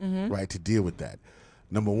me, right, to deal with that.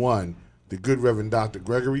 Number one, the good Reverend Dr.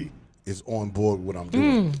 Gregory is on board with what I'm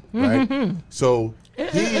doing, right? So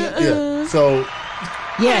If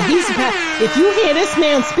you hear this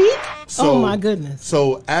man speak, oh my goodness.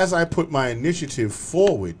 So as I put my initiative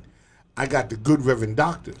forward, I got the good Reverend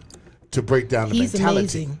Doctor to break down the He's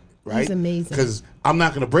mentality. amazing. Right? He's amazing. Because I'm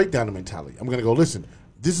not going to break down the mentality. I'm going to go, listen,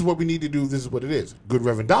 this is what we need to do. This is what it is. Good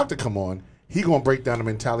Reverend Doctor come on. He going to break down the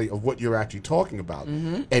mentality of what you're actually talking about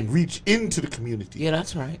and reach into the community. Yeah,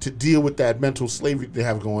 that's right. To deal with that mental slavery they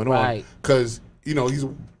have going on. Right. Because,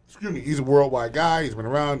 he's a worldwide guy. He's been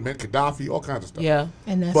around, met Gaddafi, all kinds of stuff. Yeah.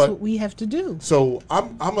 And that's But- what we have to do. So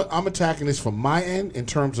I'm attacking this from my end in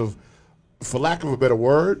terms of, for lack of a better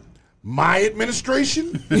word, my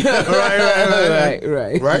administration. Right.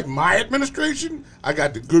 My administration. I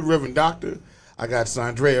got the good Reverend Doctor. I got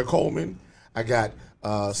Sandrea Coleman. I got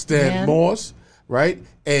Stan Man. Morse. Right.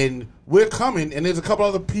 And we're coming. And there's a couple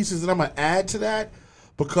other pieces that I'm gonna add to that,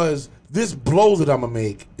 because this blow that I'm gonna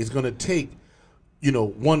make is gonna take,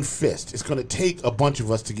 one fist. It's gonna take a bunch of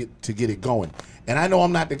us to get it going. And I know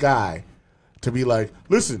I'm not the guy to be like,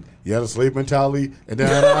 listen, you had a slave mentality, and then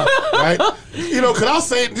right? You know, because I'll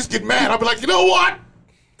say it and just get mad. I'll be like, you know what?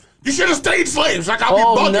 You should have stayed slaves. Like, I'll be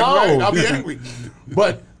bugging, no. right? I'll be angry.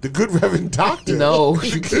 But the good Reverend Doctor, No, the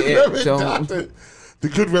you good can't. Reverend Don't. Doctor, the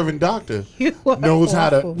good Reverend Doctor You are knows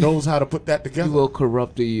awful. how to put that together. You will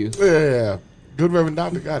corrupt the youth. Yeah. Good Reverend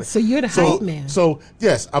Doctor got it. So you're the hype man. So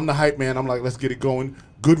yes, I'm the hype man. I'm like, let's get it going.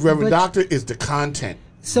 Good Reverend But- Doctor is the content.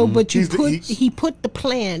 So, but you He's the- he put the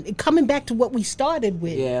plan. Coming back to what we started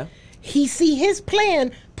with. Yeah. His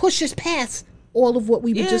plan pushes past all of what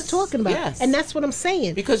we were Yes, just talking about, yes. and that's what I'm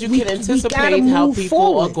saying. Because you We- can we anticipate gotta how move people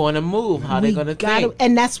forward. are going to move, how they're We going to gotta- think.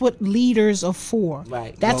 and that's what leaders are for.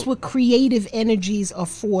 Right. That's what creative energies are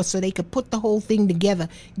for, so they could put the whole thing together.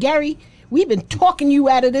 Gary, we've been talking you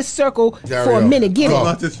out of this circle for a Gary, minute. Get go.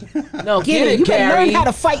 it. No, Get it. You better Gary. learn how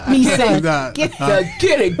to fight me, son. Nah, Get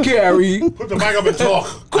Get it, Gary. Put the mic up and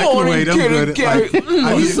talk. Go I can on wait, and I'm get good. it, Gary. Like,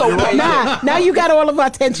 I You just- so you're right. patient. now you got all of our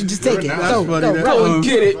attention. Just take it. That's Go, funny, go, that- go. Go and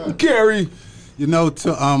get it, Gary. You know,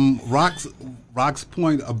 to Rock's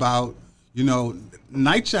point about, you know,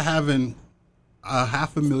 NYCHA having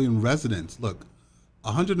 500,000 residents. Look,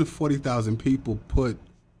 140,000 people put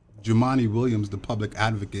Jumaane Williams, the public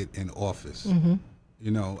advocate, in office. You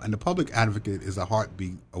know, and the public advocate is a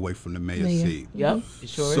heartbeat away from the mayor's Mayor. seat. Yep, it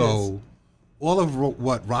sure is. So, all of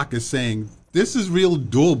what Rock is saying, this is real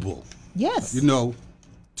doable. Yes. You know,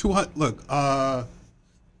 200. Look,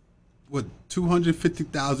 what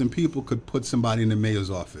 250,000 people could put somebody in the mayor's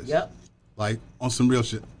office. Yep. Like on some real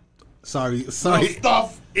shit. Sorry. No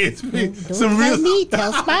stuff. It's Don't some tell real. me.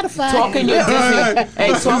 Tell Spotify. Talking your Disney.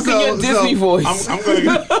 Hey, talking your Disney voice. I'm gonna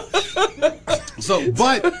get, So,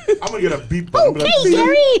 but I'm gonna get a beep. I'm gonna Okay,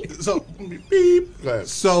 beep. so Gary. So beep. Go ahead.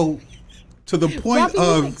 so to the point Robbie,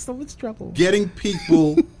 you make of so much trouble. getting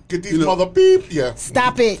people. Get these you know, mother beep. Yeah.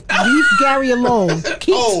 Stop it. Leave Gary alone.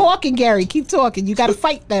 Keep Oh. talking, Gary. Keep talking. You got to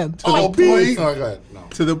fight them. Oh, the beep. point- No, go ahead. No.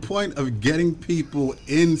 to the point of getting people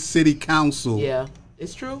in city council. Yeah,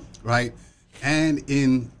 it's true. Right, and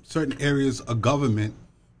in certain areas of government,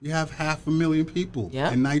 you have 500,000 people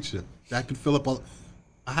Yeah. in NYCHA that could fill up a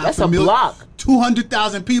half That's a block.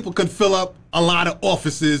 200,000 people could fill up a lot of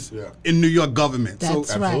offices Yeah. in New York government. That's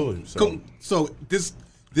so, right. Absolutely. So so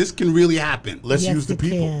this can really happen. let's Yes, use the it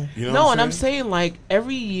people. can. You know No, what and I'm saying like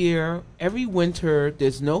every year, every winter,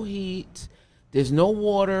 there's no heat, there's no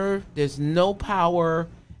water, there's no power,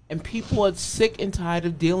 and people are sick and tired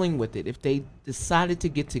of dealing with it. If they decided to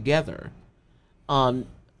get together,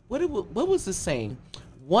 what was the saying?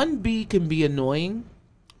 One bee can be annoying,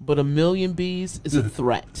 but a million bees is a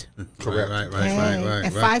threat. Correct. Right.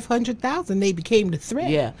 At 500,000, they became the threat.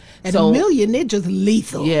 Yeah. At So- a million, they're just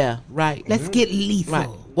lethal. Yeah, right. Let's get lethal. Right.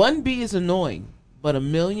 One bee is annoying, but a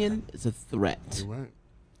million is a threat. Right.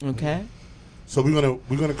 Okay. So we're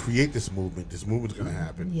gonna create this movement. This movement's gonna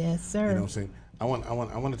happen. Yes, sir. You know what I'm saying? I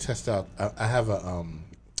want to test out. I have a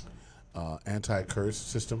anti-curse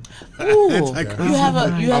system. Ooh, you have a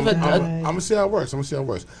I'm gonna see how it works.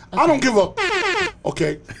 I don't give a.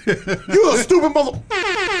 Okay, you a stupid mother.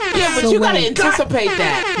 yeah, but So you gotta wait. anticipate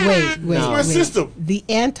that. Wait. It's my wait. system. The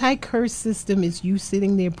anti-curse system is you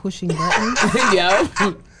sitting there pushing buttons. Yeah.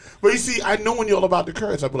 But you see, I know when you're all about the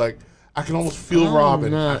curse. I'd be like, I can almost feel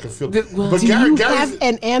Robin. no. I can feel. Well, But Do Gary, you Gary's. have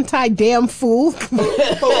an anti-damn fool?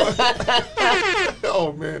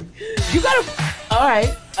 Oh man. You gotta. All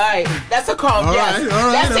right. That's a call. All Yes. right, all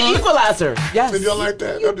right, That's all the right. equalizer. Yes. Did y'all like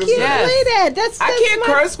that? I'm just Can't Yes. play that. That's I can't my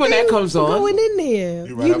curse when that thing comes on. Going in there.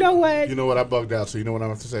 You're right. You know what? You know what? I bugged out. So you know what I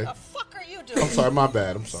have to say. fuck are you doing? I'm sorry. My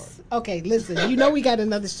bad. I'm sorry. Okay, listen. You know we got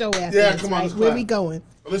another show after Yeah, this, come on, right? let's Where clap. we going?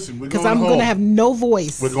 Listen, we're Because going I'm home. going to have no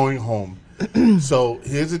voice. We're going home. So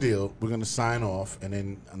here's the deal. We're gonna sign off, and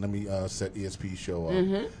then let me set ESP's show up,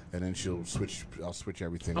 and then I'll switch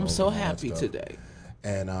everything. I'm over so and all that happy stuff. today.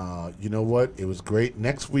 And you know what? It was great.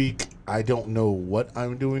 Next week, I don't know what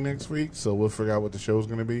I'm doing next week, so we'll figure out what the show's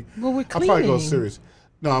gonna be. Well, we're I'll probably go cleaning. serious.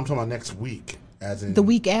 No, I'm talking about next week, as in the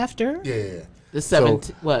week after? Yeah. The So,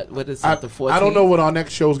 17th. What is I, it? The 14th. I don't know what our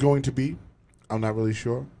next show is going to be. I'm not really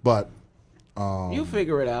sure, but You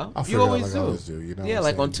figure it out. I'll figure You it out always like I do. always do, you know yeah,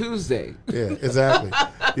 what I'm like on saying? Tuesday. yeah, exactly.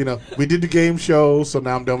 You know, we did the game show, so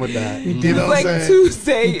now I'm done with that. You know what Like I'm saying?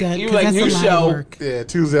 Tuesday, Good, you 'cause like that's new a lot of show. work. Yeah,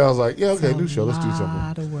 Tuesday I was like, yeah, okay, It's a new show, let's do something.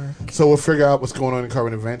 lot of work. So we'll figure out what's going on in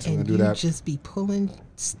current events, and we're And gonna do you that. just be pulling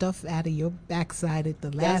stuff out of your backside at the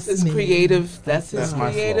That's last his minute. creative. That's his That's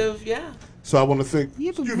my creative. Yeah. So I want to thank.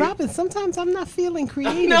 Yeah, but excuse me. Robin, sometimes I'm not feeling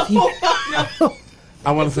creative. No, You- no.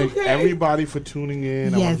 I want to thank okay. everybody for tuning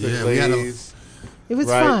in. I Yes. want to thank Yeah, we had a- ladies. It was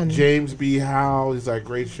Right, fun. James B. Howell, he's like,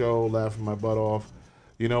 great show, laughing my butt off.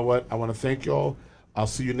 You know what? I want to thank y'all. I'll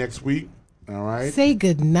see you next week. All right. Say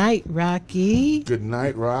good night, Rocky. Good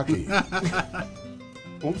night, Rocky.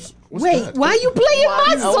 Oops. What's Wait, that? why you playing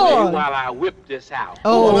my song? While I whip this out.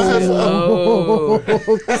 Oh,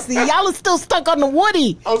 see, y'all are still stuck on the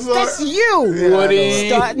Woody. I'm sorry. That's you. Yeah, I know. Woody.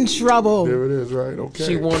 Starting trouble. There it is, right? Okay.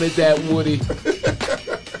 She wanted that Woody.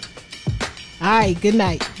 All right, good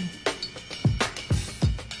night.